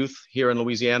for the youth here in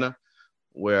Louisiana,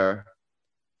 where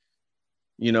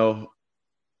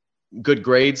good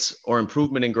grades or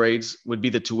improvement in grades would be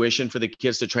the tuition for the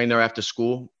kids to train there after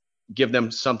school. Give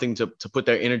them something to put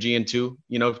their energy into.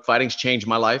 Fighting's changed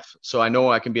my life, so I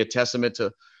know I can be a testament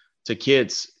to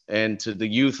kids and to the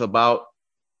youth about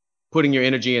putting your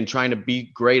energy and trying to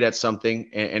be great at something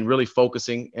and really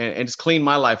focusing and it's cleaned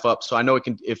my life up. So I know it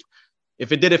can,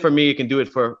 if it did it for me, it can do it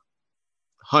for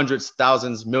hundreds,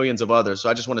 thousands, millions of others. So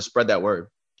I just want to spread that word.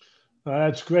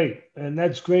 That's great. And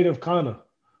that's great of Conor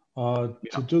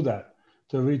to do that,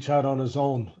 to reach out on his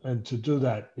own and to do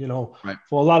that, Right.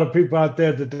 For a lot of people out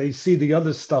there that they see the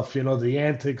other stuff, the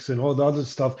antics and all the other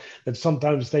stuff that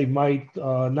sometimes they might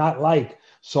not like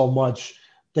so much.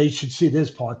 They should see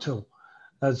this part too.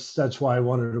 That's why I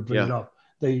wanted to bring it up.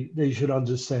 They should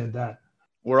understand that.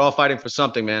 We're all fighting for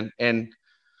something, man. And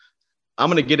I'm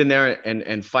going to get in there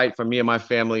and fight for me and my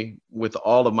family with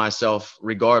all of myself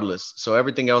regardless. So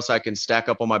everything else I can stack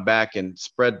up on my back and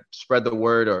spread the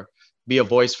word or be a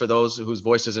voice for those whose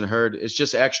voice isn't heard. It's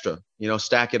just extra,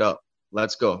 stack it up.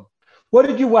 Let's go. What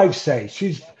did your wife say?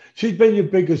 She's been your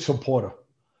biggest supporter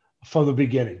from the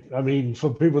beginning. I mean,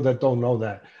 for people that don't know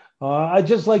that. I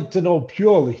just like to know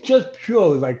purely,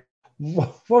 like,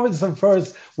 what was the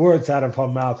first words out of her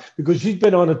mouth? Because she's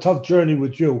been on a tough journey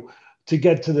with you to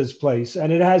get to this place.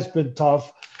 And it has been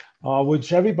tough,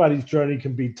 which everybody's journey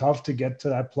can be tough to get to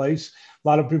that place. A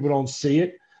lot of people don't see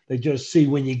it. They just see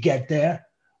when you get there.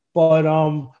 But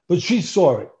she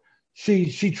saw it.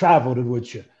 She traveled it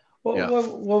with you.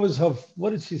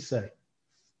 What did she say?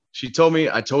 She told me,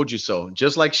 I told you so.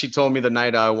 Just like she told me the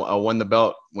night I won the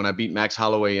belt when I beat Max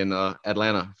Holloway in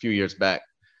Atlanta a few years back.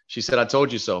 She said, I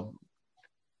told you so.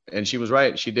 And she was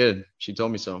right. She did. She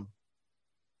told me so.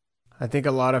 I think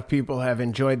a lot of people have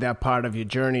enjoyed that part of your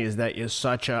journey, is that you're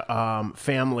such a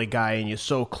family guy and you're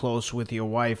so close with your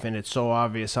wife, and it's so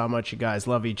obvious how much you guys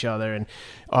love each other, and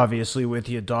obviously with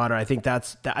your daughter. I think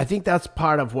that's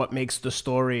part of what makes the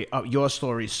story, your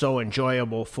story, so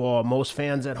enjoyable for most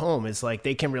fans at home. Is like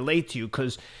they can relate to you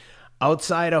because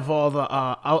outside of all the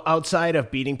outside of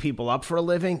beating people up for a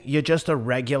living, you're just a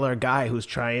regular guy who's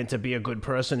trying to be a good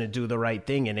person and do the right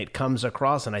thing, and it comes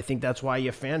across. And I think that's why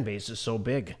your fan base is so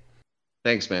big.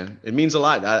 Thanks, man. It means a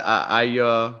lot. I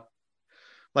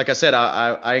like I said,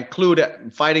 I include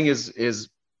fighting is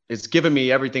giving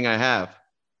me everything I have.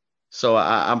 So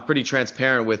I'm pretty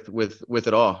transparent with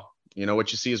it all.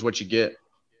 What you see is what you get.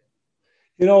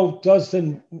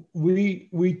 Dustin,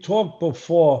 we talked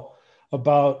before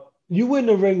about you in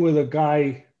the ring with a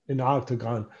guy in the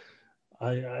octagon.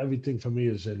 Everything for me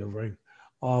is in the ring,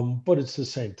 but it's the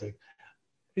same thing.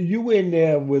 You in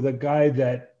there with a guy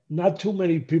that not too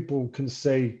many people can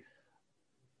say,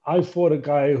 I fought a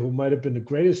guy who might have been the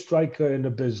greatest striker in the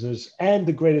business and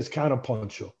the greatest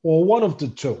counterpuncher, or one of the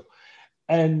two.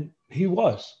 And he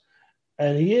was,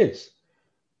 and he is.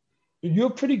 You're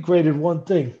pretty great at one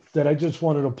thing that I just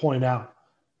wanted to point out.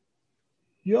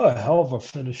 You're a hell of a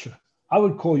finisher. I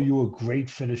would call you a great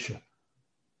finisher.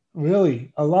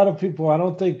 Really, a lot of people,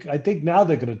 I think now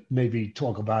they're going to maybe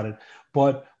talk about it.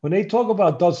 But when they talk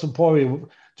about Dustin Poirier,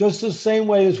 just the same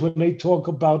way as when they talk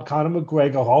about Conor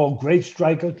McGregor, great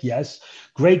striker, yes.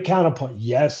 Great counterpunch,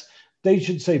 yes. They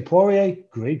should say, Poirier,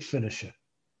 great finisher.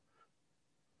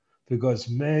 Because,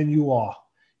 man, you are.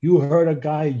 You hurt a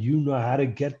guy, you know how to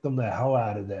get them the hell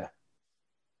out of there.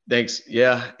 Thanks.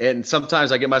 Yeah. And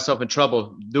sometimes I get myself in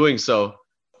trouble doing so.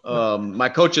 My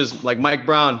coaches, like Mike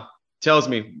Brown, tells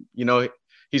me,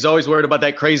 he's always worried about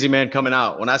that crazy man coming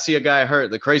out. When I see a guy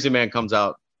hurt, the crazy man comes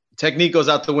out. Technique goes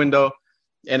out the window,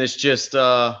 and it's just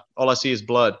all I see is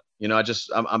blood.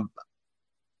 I'm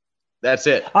that's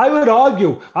it. I would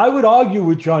argue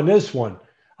with you on this one.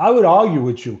 I would argue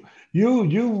with you.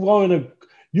 You want to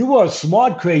You were a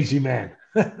smart, crazy man.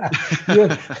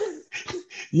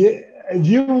 you,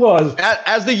 you was.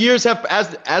 As the years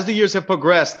have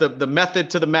progressed, the method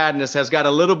to the madness has got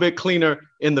a little bit cleaner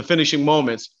in the finishing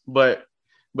moments, but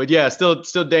yeah, still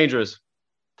dangerous.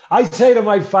 I say to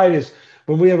my fighters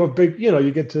when we have a big,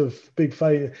 you get to a big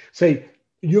fight, say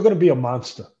you're going to be a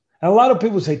monster. And a lot of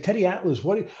people say, Teddy Atlas,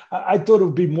 what? I thought it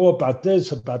would be more about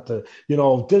this, about the,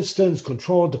 distance,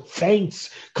 control, the feints,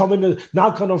 coming to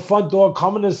knock on the front door,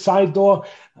 coming to the side door.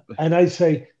 And I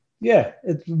say, yeah,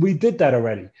 we did that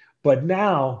already. But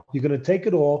now you're going to take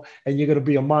it all and you're going to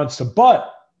be a monster,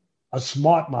 but a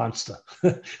smart monster,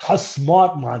 a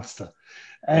smart monster.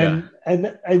 And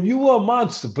you were a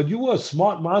monster, but you were a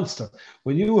smart monster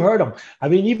when you heard him. I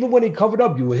mean, even when he covered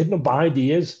up, you were hitting him behind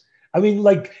the ears. I mean,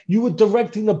 like you were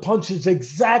directing the punches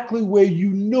exactly where you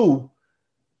knew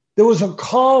there was a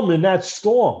calm in that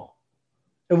storm.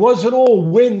 It wasn't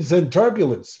all winds and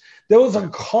turbulence. There was a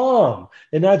calm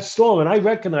in that storm. And I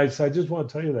recognize, I just want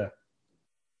to tell you that.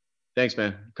 Thanks,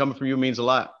 man. Coming from you means a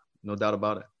lot. No doubt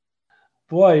about it.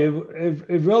 Boy,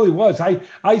 it really was.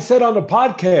 I said on the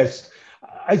podcast,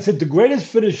 I said the greatest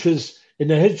finishers in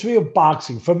the history of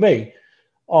boxing for me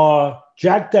are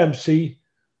Jack Dempsey,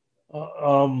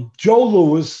 Joe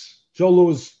Louis,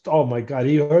 oh my God,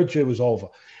 he hurt you, it was over.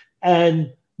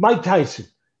 And Mike Tyson,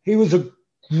 he was a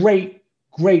great,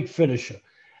 great finisher.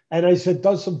 And I said,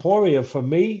 Dustin Poirier, for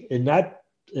me, in that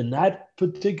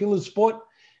particular sport,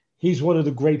 he's one of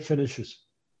the great finishers.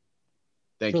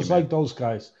 Thank you, just like those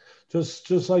guys.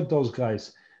 Just like those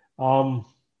guys. We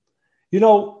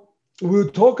were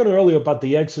talking earlier about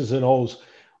the X's and O's,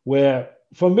 where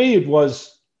for me it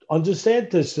was understand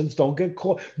distance, don't get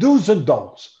caught. Do's and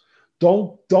don'ts.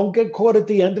 Don't get caught at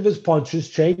the end of his punches,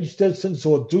 change distance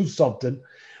or do something.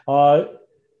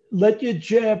 Let your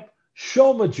jab,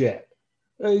 show him a jab.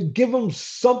 Give him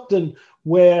something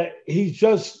where he's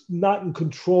just not in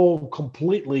control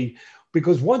completely,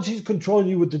 because once he's controlling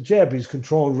you with the jab, he's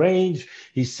controlling range,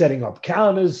 he's setting up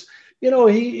counters.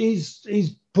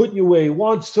 He's putting you where he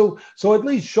wants to. So at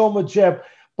least show him a jab.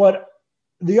 But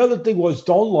the other thing was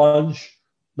don't lunge.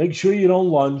 Make sure you don't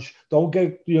lunge. Don't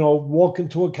get, walk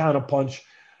into a counterpunch.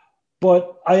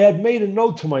 But I had made a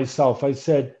note to myself. I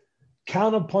said,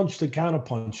 counterpunch the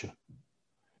counterpuncher.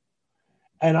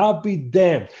 And I'll be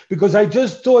damned. Because I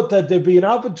just thought that there'd be an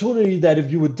opportunity that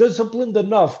if you were disciplined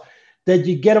enough, that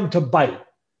you get him to bite.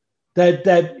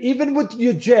 That even with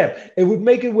your jab, it would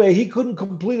make it where he couldn't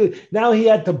completely. Now he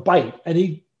had to bite. And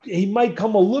he might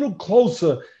come a little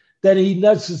closer than he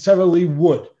necessarily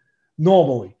would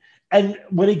normally. And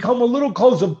when he come a little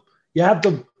closer, you have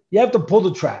to pull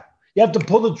the trap. You have to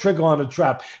pull the trigger on the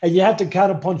trap, and you have to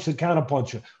counterpunch the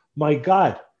counterpuncher. My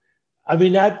God, I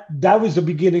mean that was the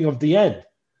beginning of the end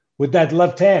with that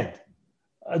left hand.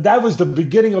 That was the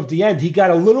beginning of the end. He got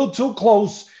a little too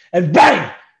close, and bang,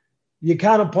 you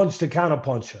counterpunch the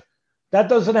counterpuncher. That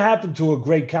doesn't happen to a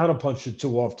great counterpuncher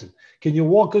too often. Can you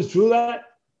walk us through that?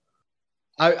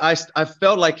 I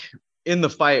felt like in the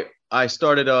fight, I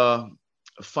started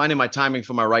finding my timing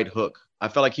for my right hook. I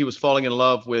felt like he was falling in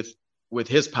love with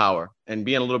his power and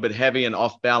being a little bit heavy and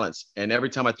off balance. And every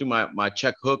time I threw my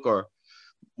check hook or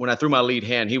when I threw my lead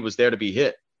hand, he was there to be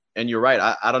hit. And you're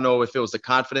right. I don't know if it was the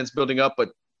confidence building up, but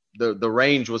the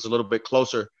range was a little bit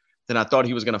closer than I thought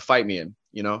he was going to fight me in,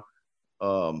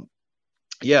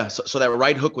 So that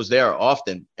right hook was there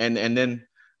often. And then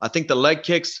I think the leg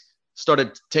kicks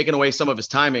started taking away some of his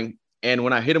timing. And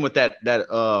when I hit him with that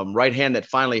right hand that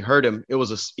finally hurt him,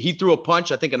 he threw a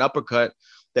punch, I think an uppercut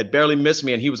that barely missed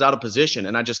me, and he was out of position.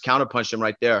 And I just counterpunched him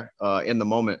right there in the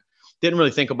moment. Didn't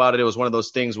really think about it. It was one of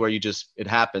those things where it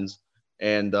happens.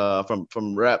 And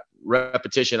from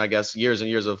repetition, I guess, years and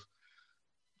years of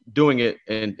doing it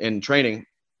and training,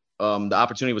 the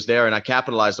opportunity was there, and I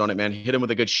capitalized on it, man. Hit him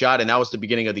with a good shot, and that was the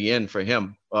beginning of the end for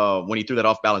him when he threw that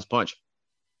off-balance punch.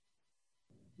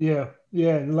 Yeah.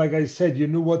 And like I said, you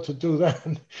knew what to do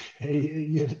then.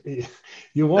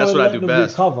 You want That's to what I let do them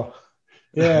best. recover.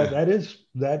 Yeah,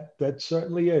 that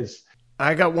certainly is.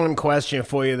 I got one question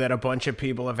for you that a bunch of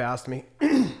people have asked me.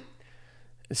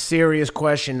 A serious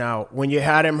question now. When you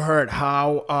had him hurt,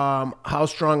 how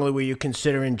strongly were you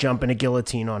considering jumping a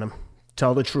guillotine on him?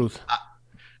 Tell the truth.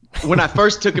 When I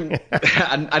first took him,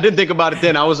 I didn't think about it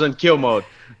then. I was in kill mode.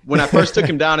 When I first took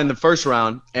him down in the first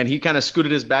round and he kind of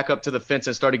scooted his back up to the fence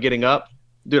and started getting up,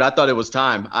 dude, I thought it was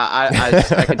time.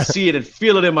 I could see it and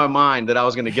feel it in my mind that I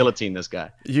was going to guillotine this guy.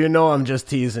 You know I'm just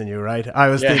teasing you, right? I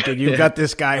was thinking, you got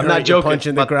this guy hurt, not joking,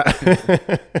 punching the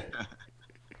ground.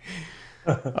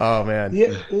 Oh, man.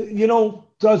 Yeah,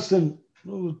 Dustin,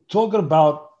 talking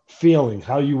about feeling,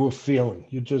 how you were feeling.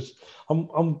 You just, I'm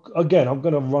going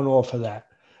to run off of that.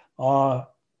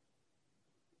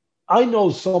 I know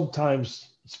sometimes,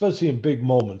 especially in big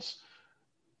moments,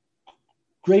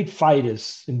 great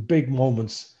fighters in big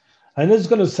moments, and it's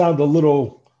going to sound a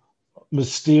little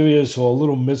mysterious or a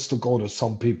little mystical to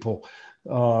some people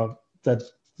that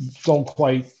don't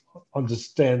quite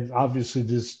understand, obviously,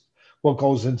 this what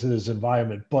goes into this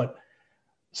environment. But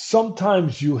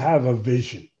sometimes you have a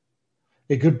vision.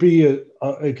 It could be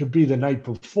it could be the night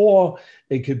before,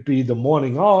 it could be the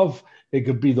morning of, it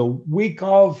could be the week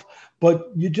of,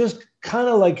 but you just kind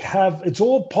of like have, it's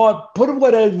all part, put it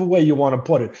whatever way you want to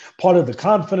put it. Part of the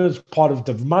confidence, part of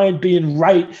the mind being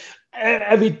right,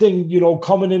 everything,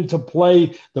 coming into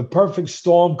play, the perfect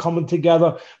storm coming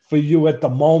together for you at the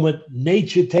moment,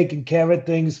 nature taking care of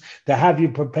things to have you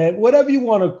prepared, whatever you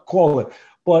want to call it.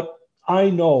 But I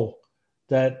know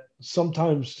that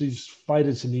sometimes these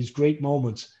fighters in these great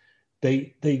moments,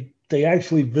 they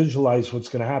actually visualize what's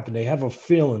going to happen. They have a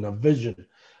feeling, a vision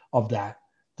of that.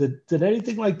 Did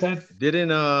anything like that? Didn't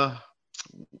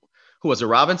who was it?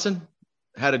 Robinson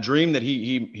had a dream that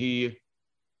he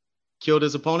killed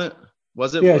his opponent.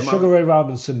 Was it? Yeah, Sugar Ray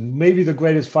Robinson, maybe the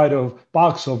greatest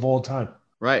boxer of all time.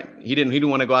 Right. He didn't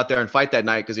want to go out there and fight that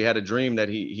night because he had a dream that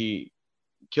he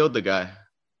killed the guy,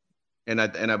 and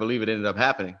I believe it ended up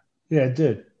happening. Yeah, it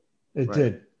did. It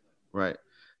did. Right.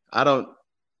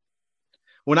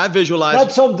 When I visualize,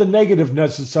 not something negative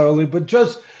necessarily, but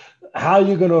just how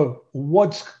you're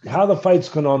how the fight's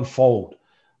gonna unfold.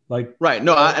 Like, right.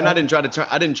 No, I didn't try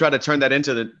to turn that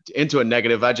into a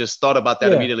negative. I just thought about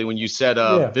that immediately when you said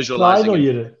visualizing. No, I know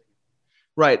you did.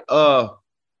 Right.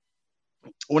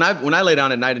 When I lay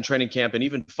down at night in training camp and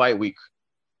even fight week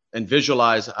and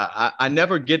visualize, I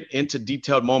never get into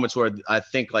detailed moments where I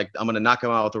think like I'm gonna knock him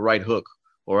out with the right hook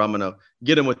or I'm gonna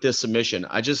get him with this submission.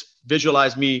 I just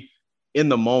visualize me in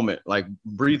the moment, like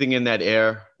breathing in that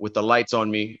air with the lights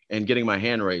on me and getting my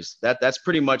hand raised. That's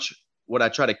pretty much what I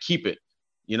try to keep it,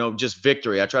 just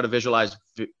victory. I try to visualize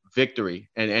victory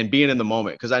and being in the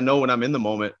moment. Cause I know when I'm in the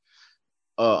moment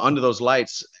under those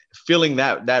lights, feeling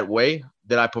that way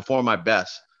that I perform my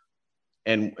best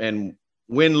and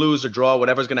win, lose or draw,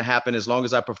 whatever's going to happen. As long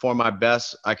as I perform my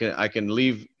best, I can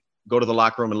leave, go to the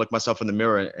locker room and look myself in the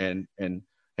mirror and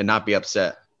not be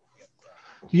upset.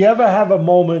 Do you ever have a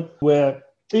moment where,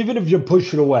 even if you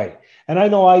push it away, and I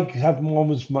know I have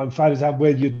moments my fighters have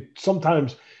where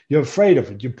sometimes you're afraid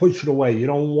of it, you push it away, you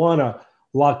don't want to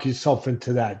lock yourself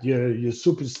into that, you're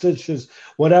superstitious,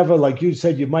 whatever. Like you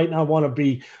said, you might not want to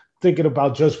be thinking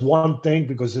about just one thing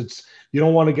because you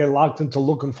don't want to get locked into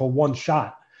looking for one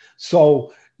shot.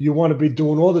 So you want to be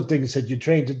doing all the things that you're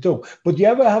trained to do. But you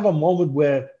ever have a moment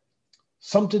where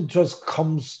something just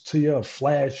comes to you, a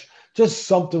flash, just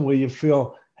something where you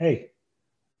feel, hey,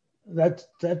 that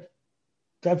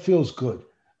feels good.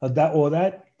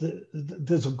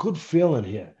 There's a good feeling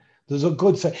here. There's a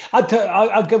good say.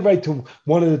 I'll get right to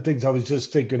one of the things I was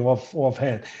just thinking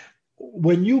offhand.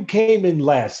 When you came in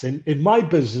last in my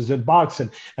business in boxing,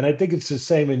 and I think it's the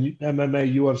same in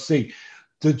MMA, UFC,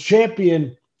 the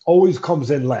champion always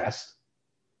comes in last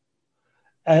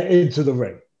into the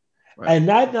ring. Right. And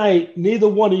that night, neither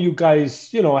one of you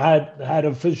guys, had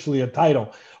officially a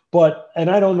title. And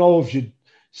I don't know if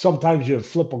sometimes you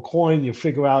flip a coin, you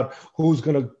figure out who's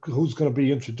gonna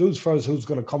be introduced first, who's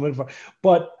gonna come in first.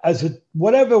 But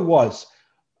whatever it was,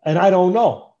 and I don't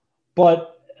know,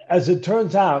 but as it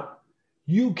turns out,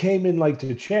 you came in like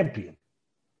the champion.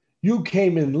 You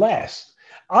came in last.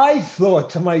 I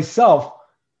thought to myself,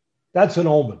 that's an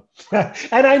omen.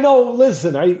 And I know,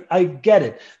 listen, I get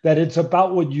it, that it's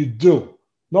about what you do.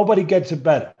 Nobody gets it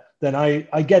better than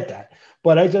I get that.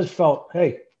 But I just felt,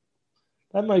 hey,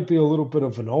 that might be a little bit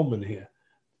of an omen here.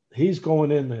 He's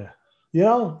going in there.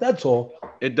 That's all.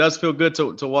 It does feel good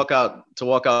to walk out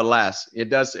last. It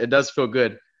does feel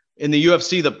good. In the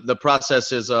UFC, the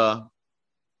process is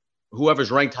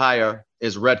whoever's ranked higher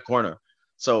is red corner.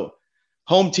 So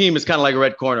home team is kind of like a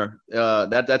red corner.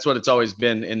 That's what it's always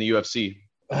been in the UFC.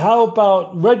 How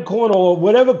about red corner or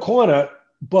whatever corner,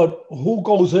 but who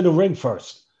goes in the ring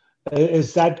first?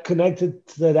 Is that connected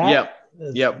to that?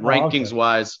 Yep. Rankings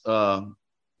wise,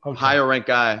 higher ranked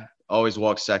guy always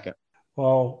walks second.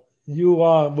 Well, you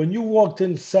when you walked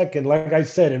in second, like I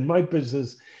said, in my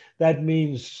business, that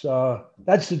means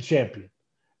that's the champion.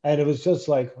 And it was just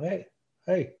like, hey.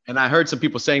 And I heard some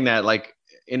people saying that, like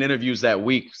in interviews that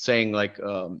week, saying like,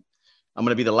 I'm going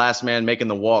to be the last man making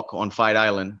the walk on Fight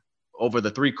Island over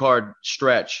the 3-card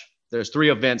stretch. There's 3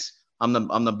 events. I'm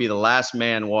going to be the last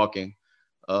man walking.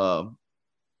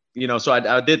 So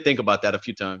I did think about that a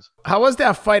few times. How was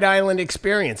that Fight Island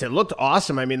experience? It looked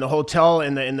awesome. I mean, the hotel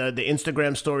and the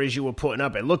Instagram stories you were putting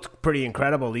up, it looked pretty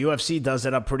incredible. The UFC does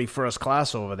it up pretty first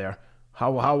class over there.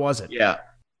 How was it? Yeah.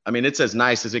 I mean, it's as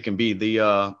nice as it can be.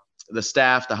 The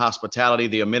staff, the hospitality,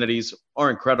 the amenities are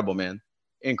incredible, man.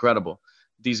 Incredible.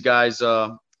 These guys,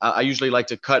 I usually like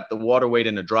to cut the water weight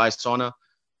in a dry sauna.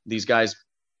 These guys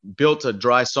built a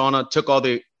dry sauna, took all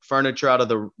the furniture out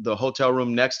of the hotel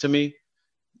room next to me,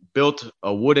 built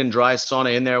a wooden dry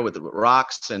sauna in there with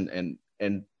rocks and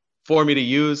for me to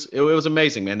use. It was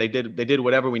amazing, man. They did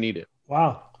whatever we needed.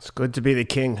 Wow. It's good to be the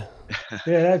king.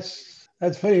 Yeah,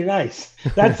 that's pretty nice.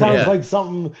 That sounds like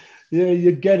something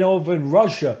you'd get over in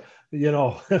Russia,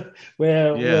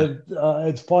 where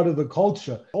it's part of the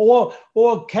culture.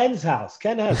 Or Ken's house.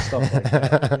 Ken has stuff like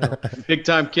that. Big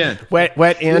time Ken.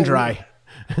 Wet and dry.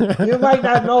 You might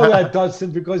not know that,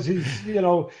 Dustin, because he's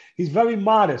very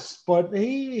modest, but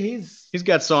he's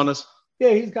got saunas. Yeah,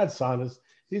 he's got saunas.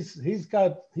 He's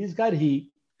got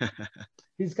heat.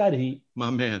 He's got heat. My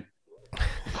man.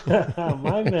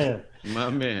 My man. My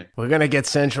man. We're gonna get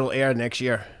central air next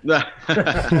year. I'm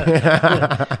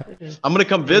gonna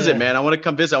come visit, man. I want to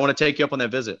come visit. I want to take you up on that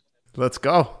visit. Let's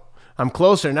go. I'm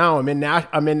closer now. I'm in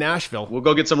Nashville. We'll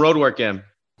go get some road work in.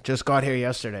 Just got here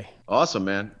yesterday. Awesome,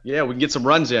 man. Yeah, we can get some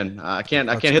runs in. I can't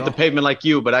hit the pavement like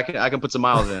you, but I can put some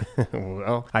miles in.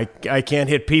 Well, I can't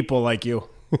hit people like you.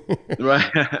 Right.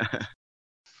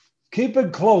 Keep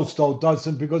it close though,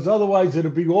 Dustin, because otherwise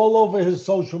it'll be all over his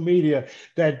social media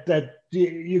that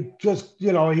you just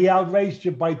he outraced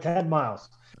you by 10 miles.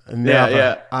 Never.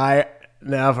 Yeah. I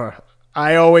never.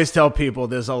 I always tell people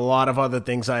there's a lot of other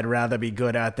things I'd rather be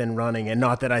good at than running, and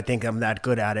not that I think I'm that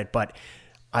good at it, but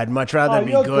I'd much rather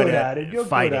be good at it. You're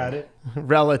fighting, good at it.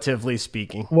 relatively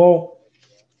speaking. Well,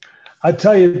 I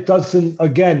tell you, Dustin,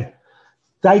 again,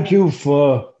 thank you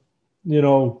for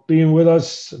being with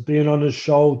us, being on the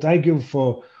show. Thank you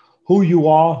for who you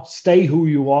are. Stay who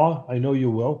you are. I know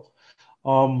you will.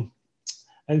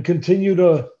 And continue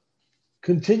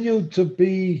to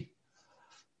be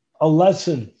a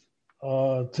lesson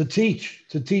to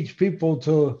teach people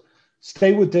to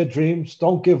stay with their dreams,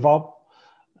 don't give up,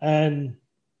 and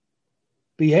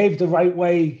behave the right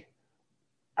way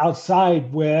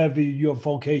outside wherever your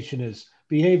vocation is.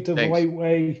 Behave the right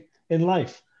way in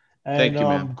life. And thank you,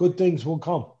 man. Good things will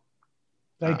come.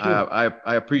 Thank you.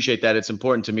 I appreciate that. It's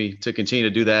important to me to continue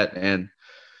to do that. And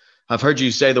I've heard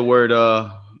you say the word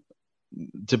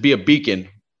to be a beacon,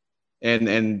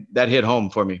 and that hit home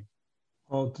for me.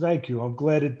 Oh, thank you. I'm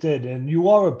glad it did. And you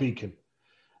are a beacon,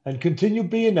 and continue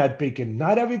being that beacon.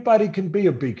 Not everybody can be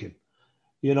a beacon.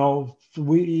 You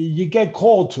get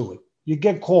called to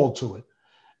it.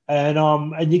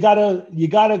 And you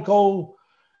gotta go.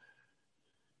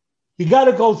 You got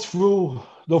to go through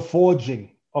the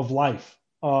forging of life.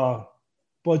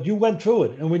 But you went through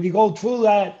it. And when you go through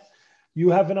that, you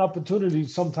have an opportunity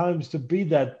sometimes to be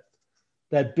that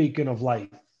beacon of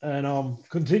light. And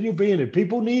continue being it.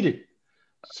 People need it,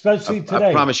 especially today.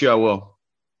 I promise you I will.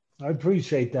 I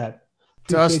appreciate that.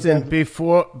 Dustin,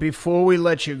 before we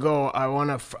let you go,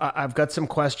 I've got some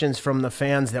questions from the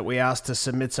fans that we asked to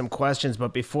submit some questions,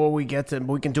 but before we get to them,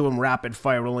 we can do them rapid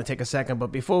fire. It'll only take a second, but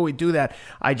before we do that,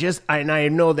 I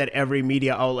know that every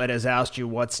media outlet has asked you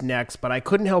what's next, but I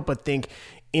couldn't help but think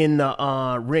in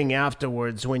the ring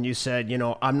afterwards when you said,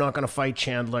 I'm not going to fight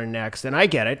Chandler next, and I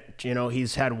get it.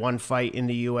 He's had one fight in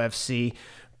the UFC,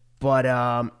 but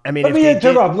let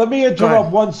me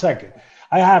interrupt 1 second.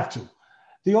 I have to.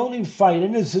 The only fight,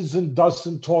 and this isn't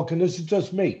Dustin talking, this is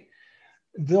just me.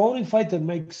 The only fight that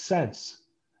makes sense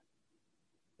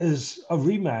is a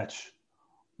rematch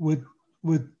with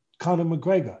Conor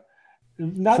McGregor.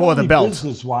 Not for only the belt.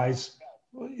 Business-wise.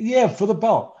 Yeah, for the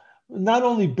belt. Not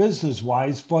only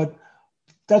business-wise, but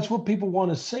that's what people want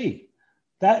to see.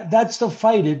 That's the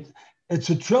fight. It's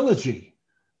a trilogy.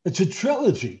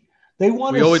 They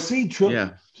want to see trilogy.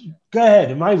 Yeah. Go ahead.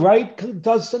 Am I right,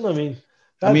 Dustin?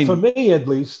 I mean, for me, at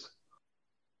least.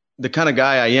 The kind of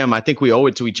guy I am, I think we owe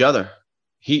it to each other.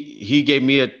 He gave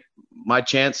me my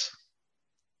chance.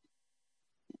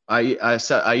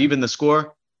 I even the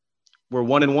score. We're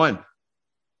 1-1.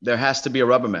 There has to be a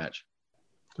rubber match.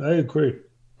 I agree.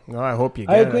 No, I hope you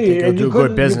get I agree. it. I think you'll do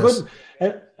good business.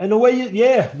 And the way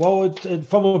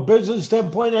from a business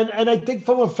standpoint, and I think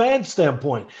from a fan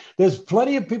standpoint, there's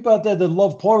plenty of people out there that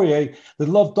love Poirier, that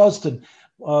love Dustin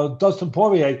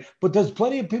Poirier, but there's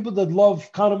plenty of people that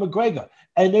love Conor McGregor,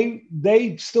 and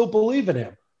they still believe in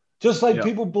him, just like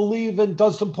people believe in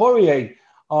Dustin Poirier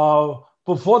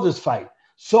before this fight.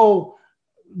 So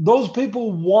those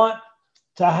people want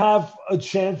to have a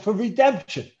chance for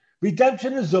redemption.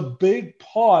 Redemption is a big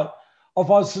part of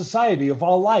our society, of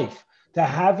our life, to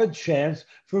have a chance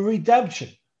for redemption.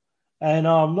 And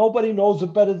nobody knows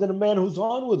it better than a man who's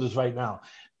on with us right now.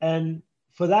 And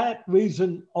for that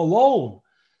reason alone,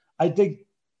 I think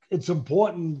it's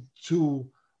important to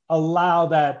allow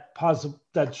that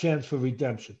chance for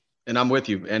redemption. And I'm with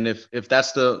you. And if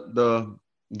that's the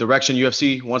direction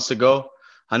UFC wants to go,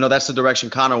 I know that's the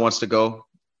direction Conor wants to go,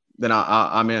 then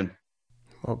I'm in.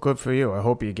 Well, good for you. I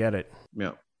hope you get it.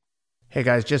 Yeah. Hey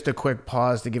guys, just a quick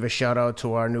pause to give a shout out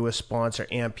to our newest sponsor,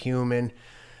 Amp Human.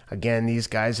 Again, these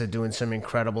guys are doing some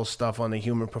incredible stuff on the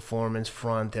human performance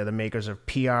front. They're the makers of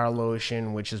PR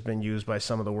Lotion, which has been used by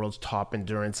some of the world's top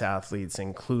endurance athletes,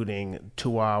 including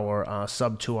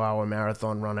sub 2 hour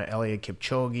marathon runner Eliud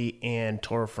Kipchoge and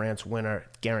Tour of France winner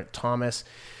Geraint Thomas.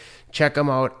 Check them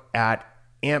out at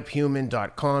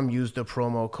amphuman.com. Use the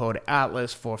promo code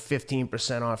ATLAS for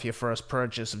 15% off your first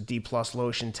purchase of D Plus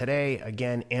Lotion today.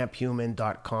 Again,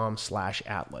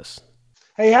 amphuman.com/ATLAS.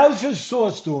 Hey, how's your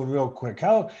sauce doing, real quick?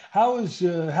 How's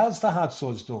the hot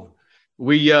sauce doing?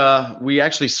 We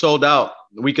actually sold out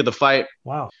the week of the fight.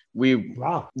 Wow.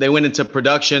 They went into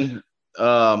production,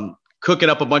 cooking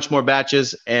up a bunch more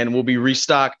batches, and we'll be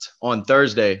restocked on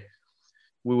Thursday.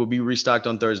 We will be restocked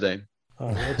on Thursday.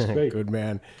 Oh, that's great. Good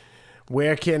man.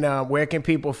 Where can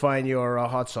people find your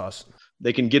hot sauce?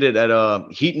 They can get it at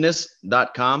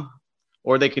heatness.com,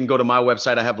 or they can go to my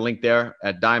website. I have a link there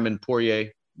at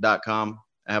diamondpoirier.com.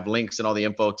 I have links and all the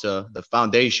info to the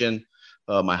foundation,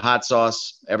 my hot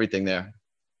sauce, everything there.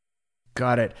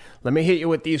 Got it. Let me hit you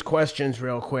with these questions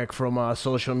real quick from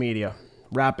social media.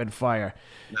 Rapid fire.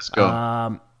 Let's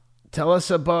go. Tell us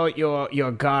about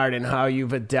your guard and how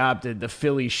you've adapted the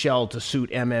Philly shell to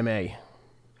suit MMA.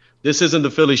 This isn't the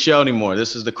Philly shell anymore.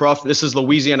 This is This is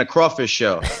Louisiana crawfish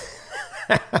shell.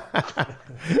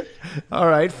 All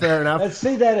right, fair enough. Let's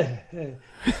see that.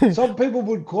 Some people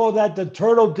would call that the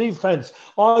turtle defense.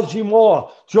 Archie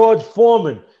Moore, George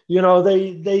Foreman. You know,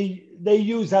 they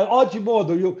use that. Archie Moore,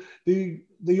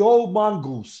 the old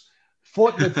mongoose,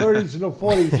 fought in the 30s and the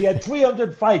 40s. He had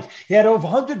 300 fights. He had over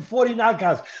 140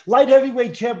 knockouts. Light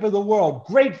heavyweight champion of the world.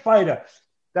 Great fighter.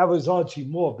 That was Archie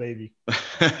Moore, baby.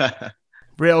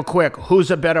 Real quick,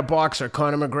 who's a better boxer,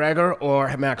 Conor McGregor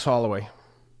or Max Holloway?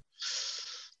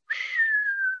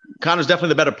 Conor's definitely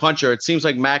the better puncher. It seems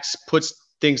like Max puts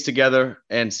things together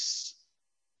and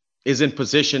is in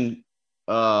position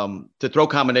to throw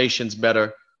combinations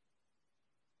better.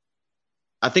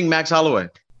 I think Max Holloway.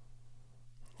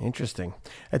 Interesting.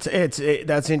 That's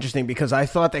interesting because I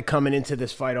thought that coming into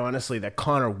this fight, honestly, that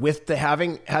Conor, with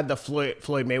having had the Floyd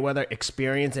Mayweather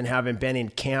experience and having been in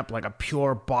camp, like a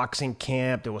pure boxing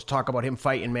camp, there was talk about him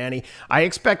fighting Manny. I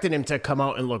expected him to come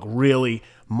out and look really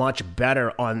much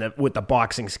better with the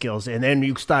boxing skills, and then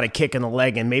you started kicking the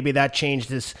leg, and maybe that changed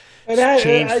his. I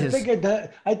think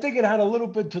it had a little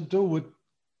bit to do with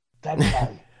that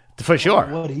guy. For sure,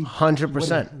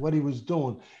 100%. What he was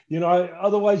doing. You know,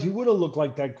 otherwise he would have looked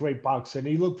like that great boxer. And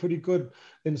he looked pretty good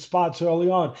in spots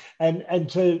early on. And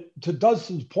to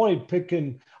Dustin's point,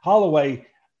 picking Holloway,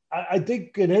 I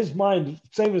think in his mind,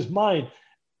 same as mine,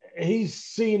 he's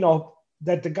seen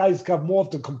that the guy's got more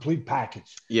of the complete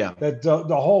package. Yeah. That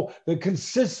the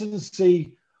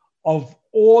consistency of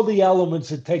all the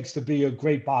elements it takes to be a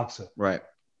great boxer. Right.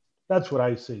 That's what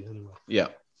I see anyway. Yeah.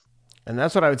 And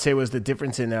that's what I would say was the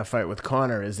difference in that fight with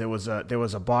Conor is there was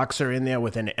a boxer in there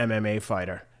with an MMA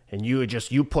fighter, and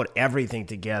you put everything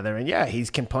together. And yeah, he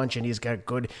can punch and he's got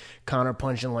good counter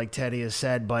punching, like Teddy has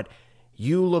said. But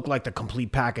you look like the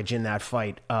complete package in that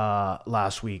fight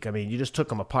last week. I mean, you just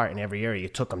took him apart in every area. You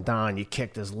took him down, you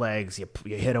kicked his legs, you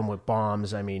hit him with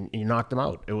bombs. I mean, you knocked him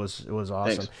out. It was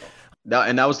awesome.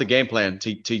 That was the game plan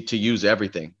to use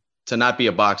everything, to not be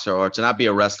a boxer or to not be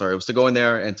a wrestler. It was to go in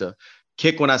there and to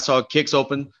kick when I saw kicks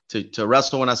open, to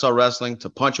wrestle when I saw wrestling, to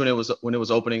punch when it was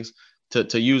openings,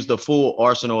 to use the full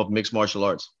arsenal of mixed martial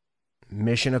arts.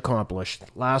 Mission accomplished.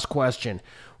 Last question.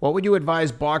 What would you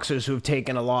advise boxers who have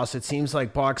taken a loss? It seems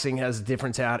like boxing has a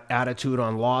different attitude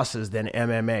on losses than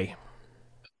MMA.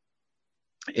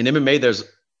 In MMA, there's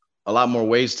a lot more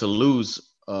ways to lose.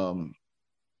 But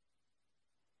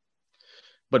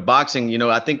boxing, you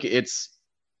know, I think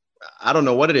I don't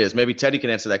know what it is. Maybe Teddy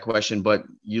can answer that question, but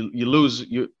you lose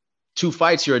 2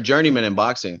 fights, you're a journeyman in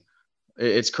boxing.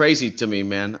 It's crazy to me,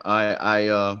 man.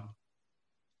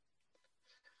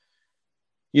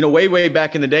 Way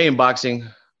back in the day in boxing,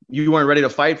 you weren't ready to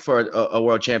fight for a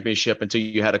world championship until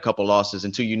you had a couple losses,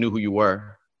 until you knew who you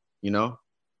were. You know,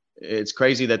 it's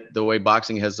crazy that the way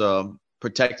boxing has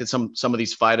protected some of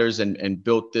these fighters and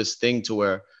built this thing to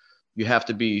where you have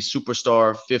to be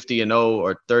superstar 50-0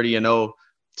 or 30-0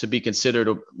 to be considered,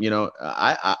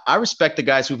 I respect the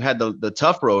guys who've had the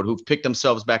tough road, who've picked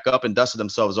themselves back up and dusted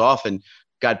themselves off and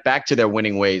got back to their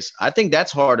winning ways. I think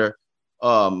that's harder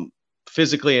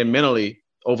physically and mentally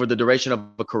over the duration of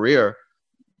a career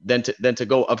than to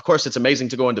go. Of course, it's amazing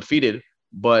to go undefeated,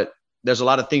 but there's a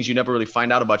lot of things you never really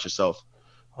find out about yourself.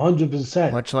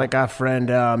 100%. Much like our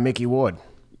friend Mickey Ward.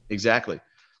 Exactly.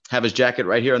 Have his jacket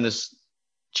right here on this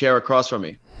chair across from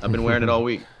me. I've been wearing it all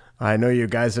week. I know you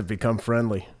guys have become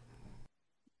friendly.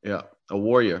 Yeah, a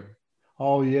warrior.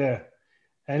 Oh, yeah.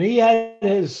 And he had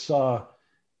his, as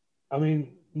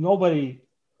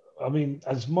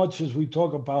much as we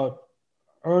talk about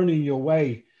earning your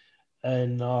way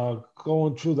and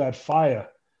going through that fire,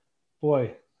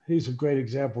 boy, he's a great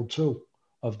example, too,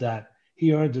 of that.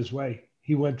 He earned his way.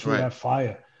 He went through that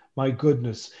fire. My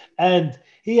goodness. And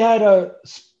he had a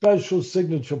special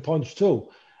signature punch, too.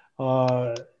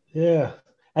 Yeah.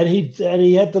 And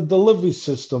he had the delivery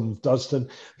system, Dustin.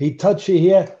 He'd touch you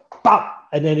here, pop,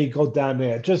 and then he'd go down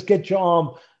there. Just get your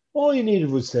arm. All you needed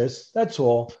was this. That's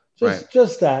all.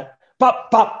 Just that.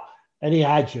 Pop, pop. And he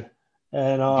had you.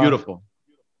 And beautiful.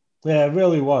 Yeah, it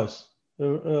really was.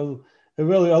 It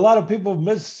really, a lot of people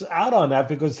miss out on that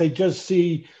because they just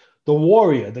see the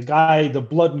warrior, the guy, the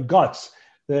blood and guts.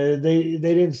 They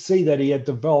didn't see that he had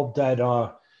developed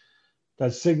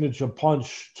that signature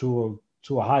punch to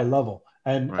a high level.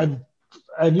 And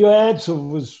your answer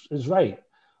is right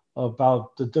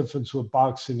about the difference with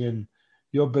boxing and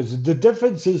your business. The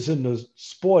difference is in the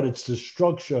sport. It's the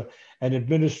structure and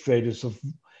administrators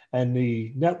and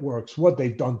the networks, what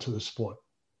they've done to the sport.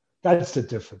 That's the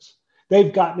difference.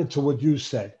 They've gotten into what you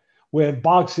said, where in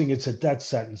boxing, it's a death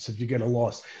sentence if you get a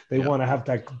loss. They want to have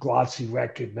that glossy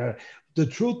record. Now, the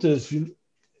truth is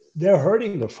they're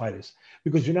hurting the fighters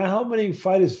because you know how many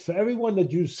fighters, for everyone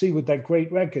that you see with that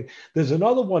great record, there's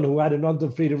another one who had an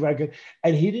undefeated record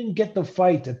and he didn't get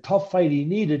the tough fight he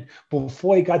needed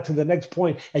before he got to the next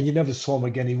point, and you never saw him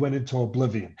again. He went into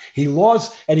oblivion. He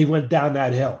lost and he went down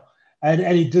that hill.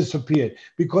 And he disappeared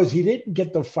because he didn't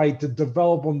get the fight to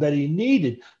develop him that he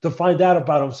needed to find out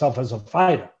about himself as a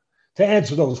fighter, to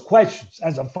answer those questions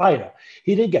as a fighter.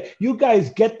 He didn't get. You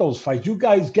guys get those fights. You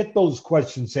guys get those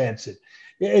questions answered.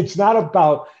 It's not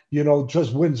about,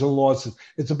 just wins or losses.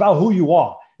 It's about who you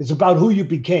are. It's about who you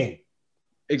became.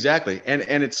 Exactly. And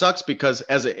it sucks because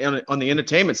on the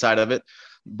entertainment side of it,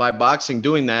 by boxing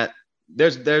doing that,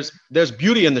 there's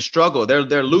beauty in the struggle.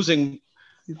 They're losing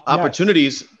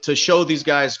opportunities to show these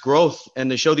guys growth and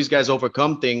to show these guys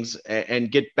overcome things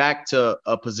and get back to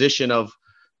a position of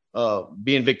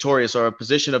being victorious or a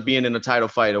position of being in a title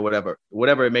fight or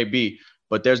whatever it may be.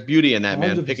 But there's beauty in that, 100%.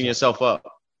 Man, picking yourself up.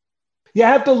 You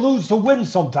have to lose to win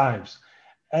sometimes.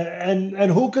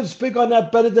 And who can speak on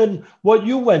that better than what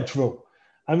you went through?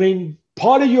 I mean,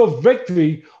 part of your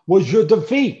victory was your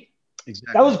defeat.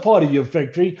 Exactly. That was part of your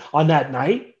victory on that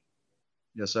night.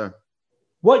 Yes, sir.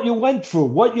 What you went through,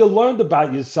 what you learned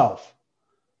about yourself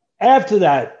after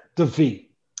that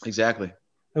defeat. Exactly.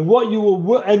 And what you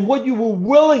were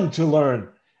willing to learn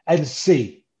and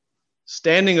see.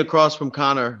 Standing across from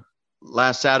Conor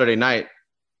last Saturday night,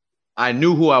 I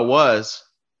knew who I was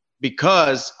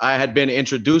because I had been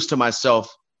introduced to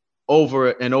myself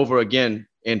over and over again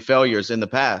in failures in the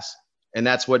past. And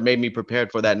that's what made me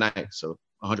prepared for that night. So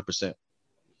 100%.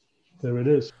 There it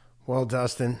is. Well,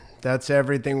 Dustin, that's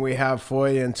everything we have for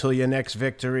you until your next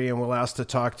victory, and we'll ask to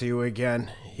talk to you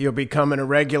again. You're becoming a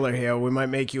regular here. We might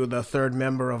make you the third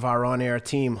member of our on-air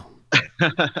team.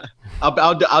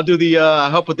 I'll do the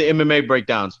help with the MMA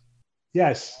breakdowns.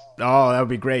 Yes. Oh, that would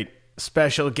be great.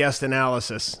 Special guest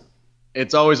analysis.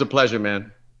 It's always a pleasure,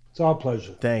 man. It's our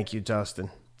pleasure. Thank you, Dustin.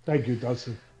 Thank you,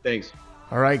 Dustin. Thanks.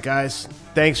 All right, guys.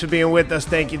 Thanks for being with us.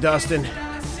 Thank you, Dustin.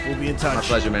 We'll be in touch. My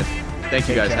pleasure, man. Thank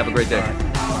you, guys. Have a great day.